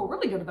would go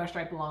really good with our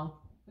stripe along.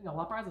 We got a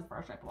lot of prizes for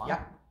our stripe along. Yeah.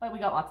 But we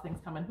got lots of things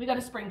coming. We got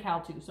a spring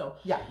cal too. So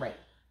Yeah, right.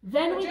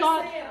 then But we just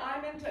got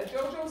saying,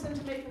 JoJo's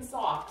into making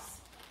socks.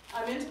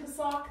 I'm into the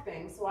sock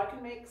thing, so I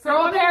can make.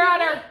 throw a pair at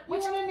her. You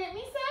Which, want to knit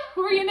me some?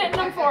 who are you knitting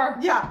them for?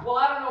 Yeah. Well,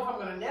 I don't know if I'm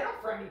gonna knit them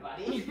for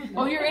anybody.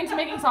 Oh, you're into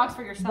making socks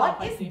for yourself.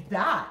 What I is see.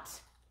 that?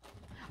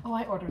 Oh,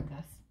 I ordered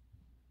this.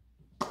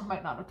 I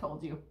might not have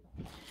told you.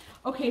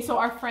 Okay, so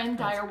our friend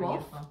Dire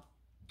Wolf,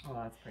 Oh,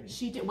 that's pretty.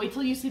 she did. Wait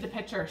till you see the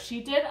picture.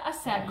 She did a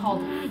set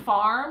called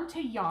Farm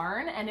to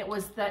Yarn, and it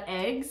was the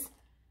eggs.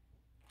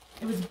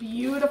 It was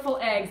beautiful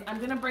eggs. I'm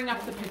gonna bring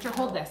up the picture.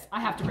 Hold this.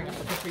 I have to bring up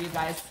the picture, you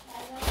guys.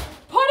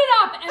 Put it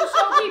up and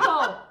show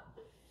people.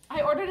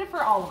 I ordered it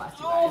for all of us.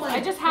 You guys. Oh my I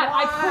just had.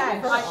 I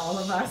couldn't. For I, all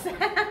of us.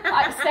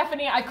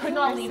 Stephanie, I could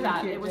not leave so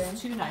that. cute, It was Jen.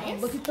 too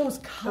nice. Look at those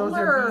Those colors.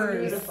 are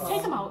beautiful.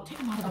 Take them out. Take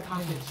them out of the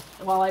package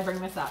while I bring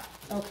this up.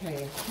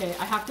 Okay. Okay,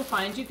 I have to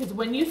find you because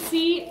when you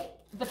see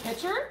the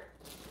picture,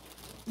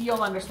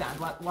 you'll understand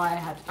why I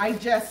had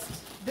to.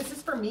 This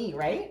is for me,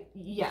 right?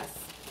 Yes.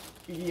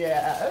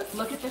 Yes.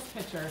 Look at this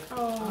picture.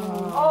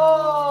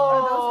 Oh.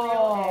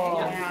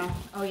 Yeah.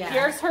 Oh yeah.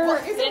 Here's her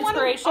Well, isn't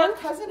inspiration. Our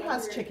cousin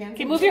has chickens.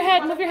 Okay, move your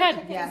head, move your head.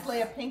 Chickens Yes.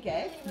 lay a pink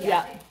egg.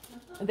 Yeah.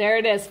 There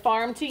it is.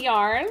 Farm to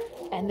Yarn.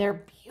 And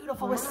they're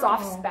beautiful with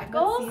soft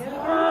speckles.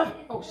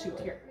 Oh, shoot,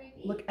 here.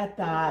 Look at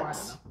that.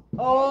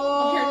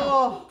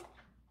 Oh.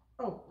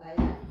 Oh.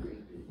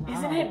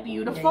 Isn't it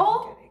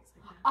beautiful?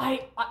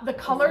 The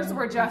colors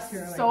were just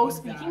so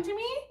speaking to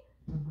me.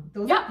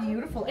 Those Yeah. are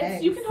beautiful It's,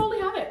 eggs. you can totally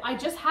have it. I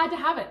just had to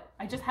have it.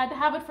 I just had to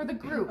have it for the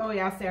group. Oh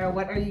yeah, Sarah.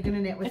 What are you gonna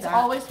knit with It's that?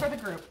 always for the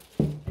group.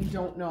 I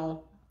don't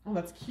know. Oh,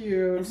 that's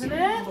cute. Isn't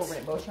it? Little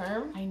rainbow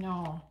charm. I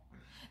know.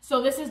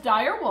 So this is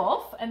Dire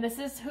Wolf, and this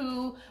is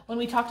who, when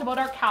we talked about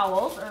our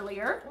cowls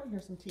earlier, Oh,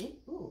 here's some tea.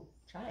 Ooh,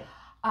 try.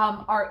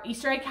 our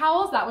Easter egg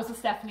cowls, that was the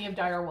Stephanie of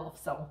Dire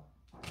Wolf. So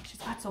she's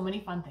got so many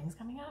fun things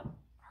coming up.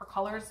 Her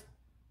colors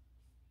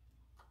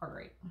are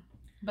great.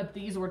 But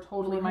these were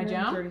totally my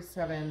jam.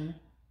 37.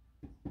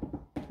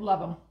 Love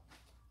them.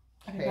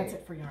 I think Okay. that's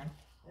it for yarn.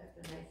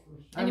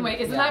 Anyway,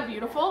 isn't that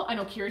beautiful? I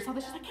know Kiri saw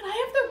this. She's like, can I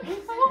have the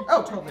rainbow?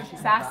 Oh, totally. She's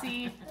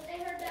Sassy,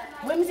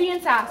 whimsy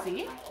and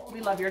sassy.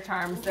 We love your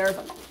charms.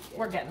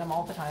 We're getting them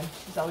all the time.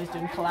 She's always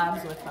doing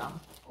collabs with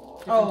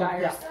different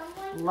dyers.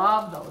 yeah.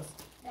 Love those.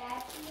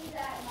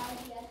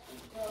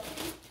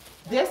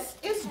 This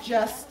is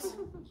just,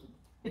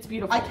 It's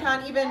beautiful. I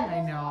can't even,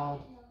 I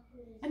know.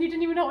 And you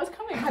didn't even know it was I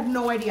coming. had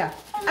no idea.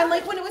 And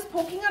like when it was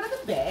poking out of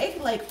the bag,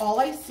 like all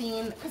I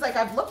seen, because like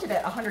I've looked at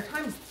it 100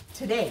 times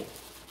today,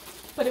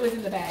 But it was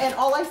in the bag. and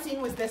all I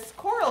seen was this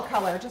coral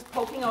color just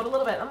poking out a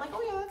little bit. I'm like,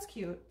 oh yeah, that's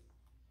cute.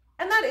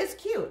 And that is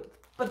cute.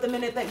 But the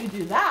minute that you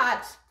do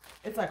that,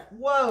 it's like,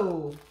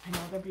 whoa. I know,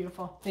 they're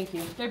beautiful. Thank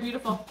you. They're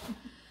beautiful.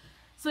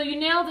 So you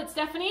nailed it,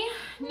 Stephanie.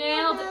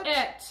 Nailed Nailed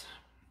it.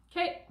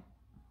 Okay.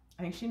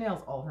 I think she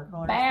nails all her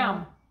colors.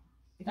 Bam.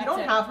 If you That's don't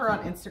it. have her on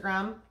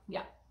Instagram,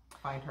 Yeah.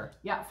 find her.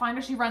 Yeah, find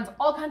her. She runs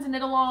all kinds of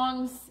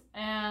knit-alongs,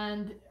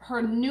 and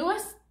her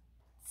newest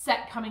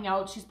set coming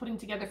out, she's putting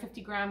together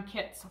 50-gram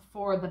kits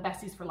for the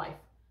Besties for Life.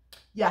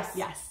 Yes.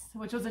 Yes,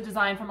 which was a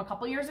design from a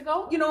couple years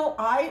ago. You know,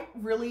 I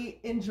really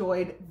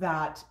enjoyed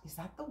that. Is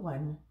that the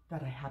one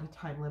that I had a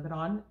time limit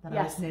on that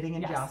I was Yes. knitting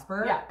in Yes.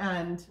 Jasper? Yeah.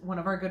 And one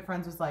of our good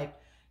friends was like,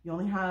 you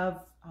only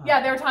have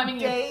Yeah, they were timing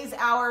you. days,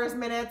 hours,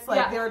 minutes. Like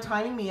Yeah. they were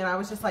timing me, and I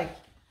was just like,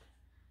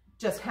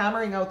 just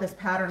hammering out this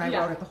pattern. I Yeah.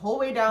 wrote it the whole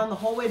way down, the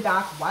whole way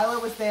back while I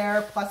was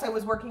there. Plus I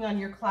was working on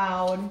your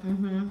cloud.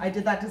 I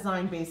did that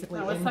design basically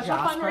That was in such a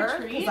fun Jasper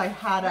retreat. because I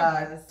had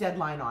a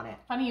deadline on it.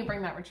 Funny you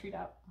bring that retreat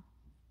up.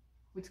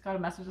 We just got a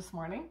message this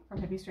morning from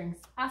Hippie Strings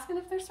asking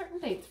if there's certain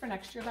dates for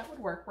next year that would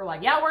work. We're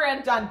like, yeah, we're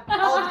in. Done.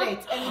 All the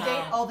dates. Any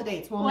date, all the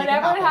dates. We'll make it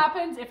Whenever it happen.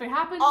 happens, if it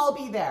happens, I'll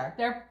be there.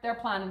 they're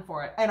planning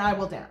for it. And I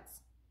will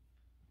dance.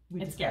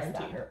 We It's discussed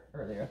guaranteed. that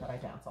earlier that I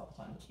dance all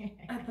the time.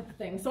 That's the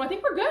thing. So I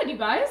think we're good, you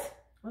guys.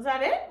 Was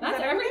that it?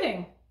 That's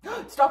everything.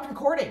 Stopped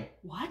recording.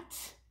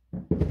 What?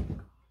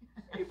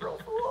 April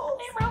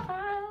Fools.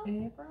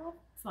 April.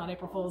 It's not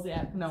April Fool's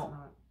yet. No,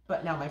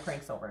 but now my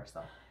prank's over.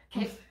 So.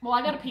 Okay. Well,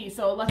 I gotta pee,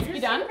 so let's be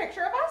done.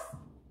 picture of us?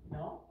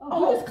 No.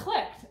 Oh, who's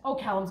clicked? Oh,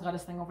 Callum's got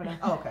his thing over there.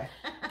 Oh, okay.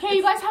 Okay,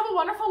 you guys have a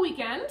wonderful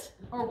weekend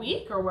or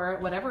week or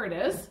whatever it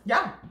is,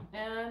 Yeah.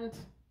 and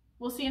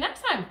we'll see you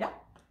next time. Yeah.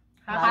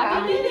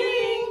 Happy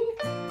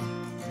knitting!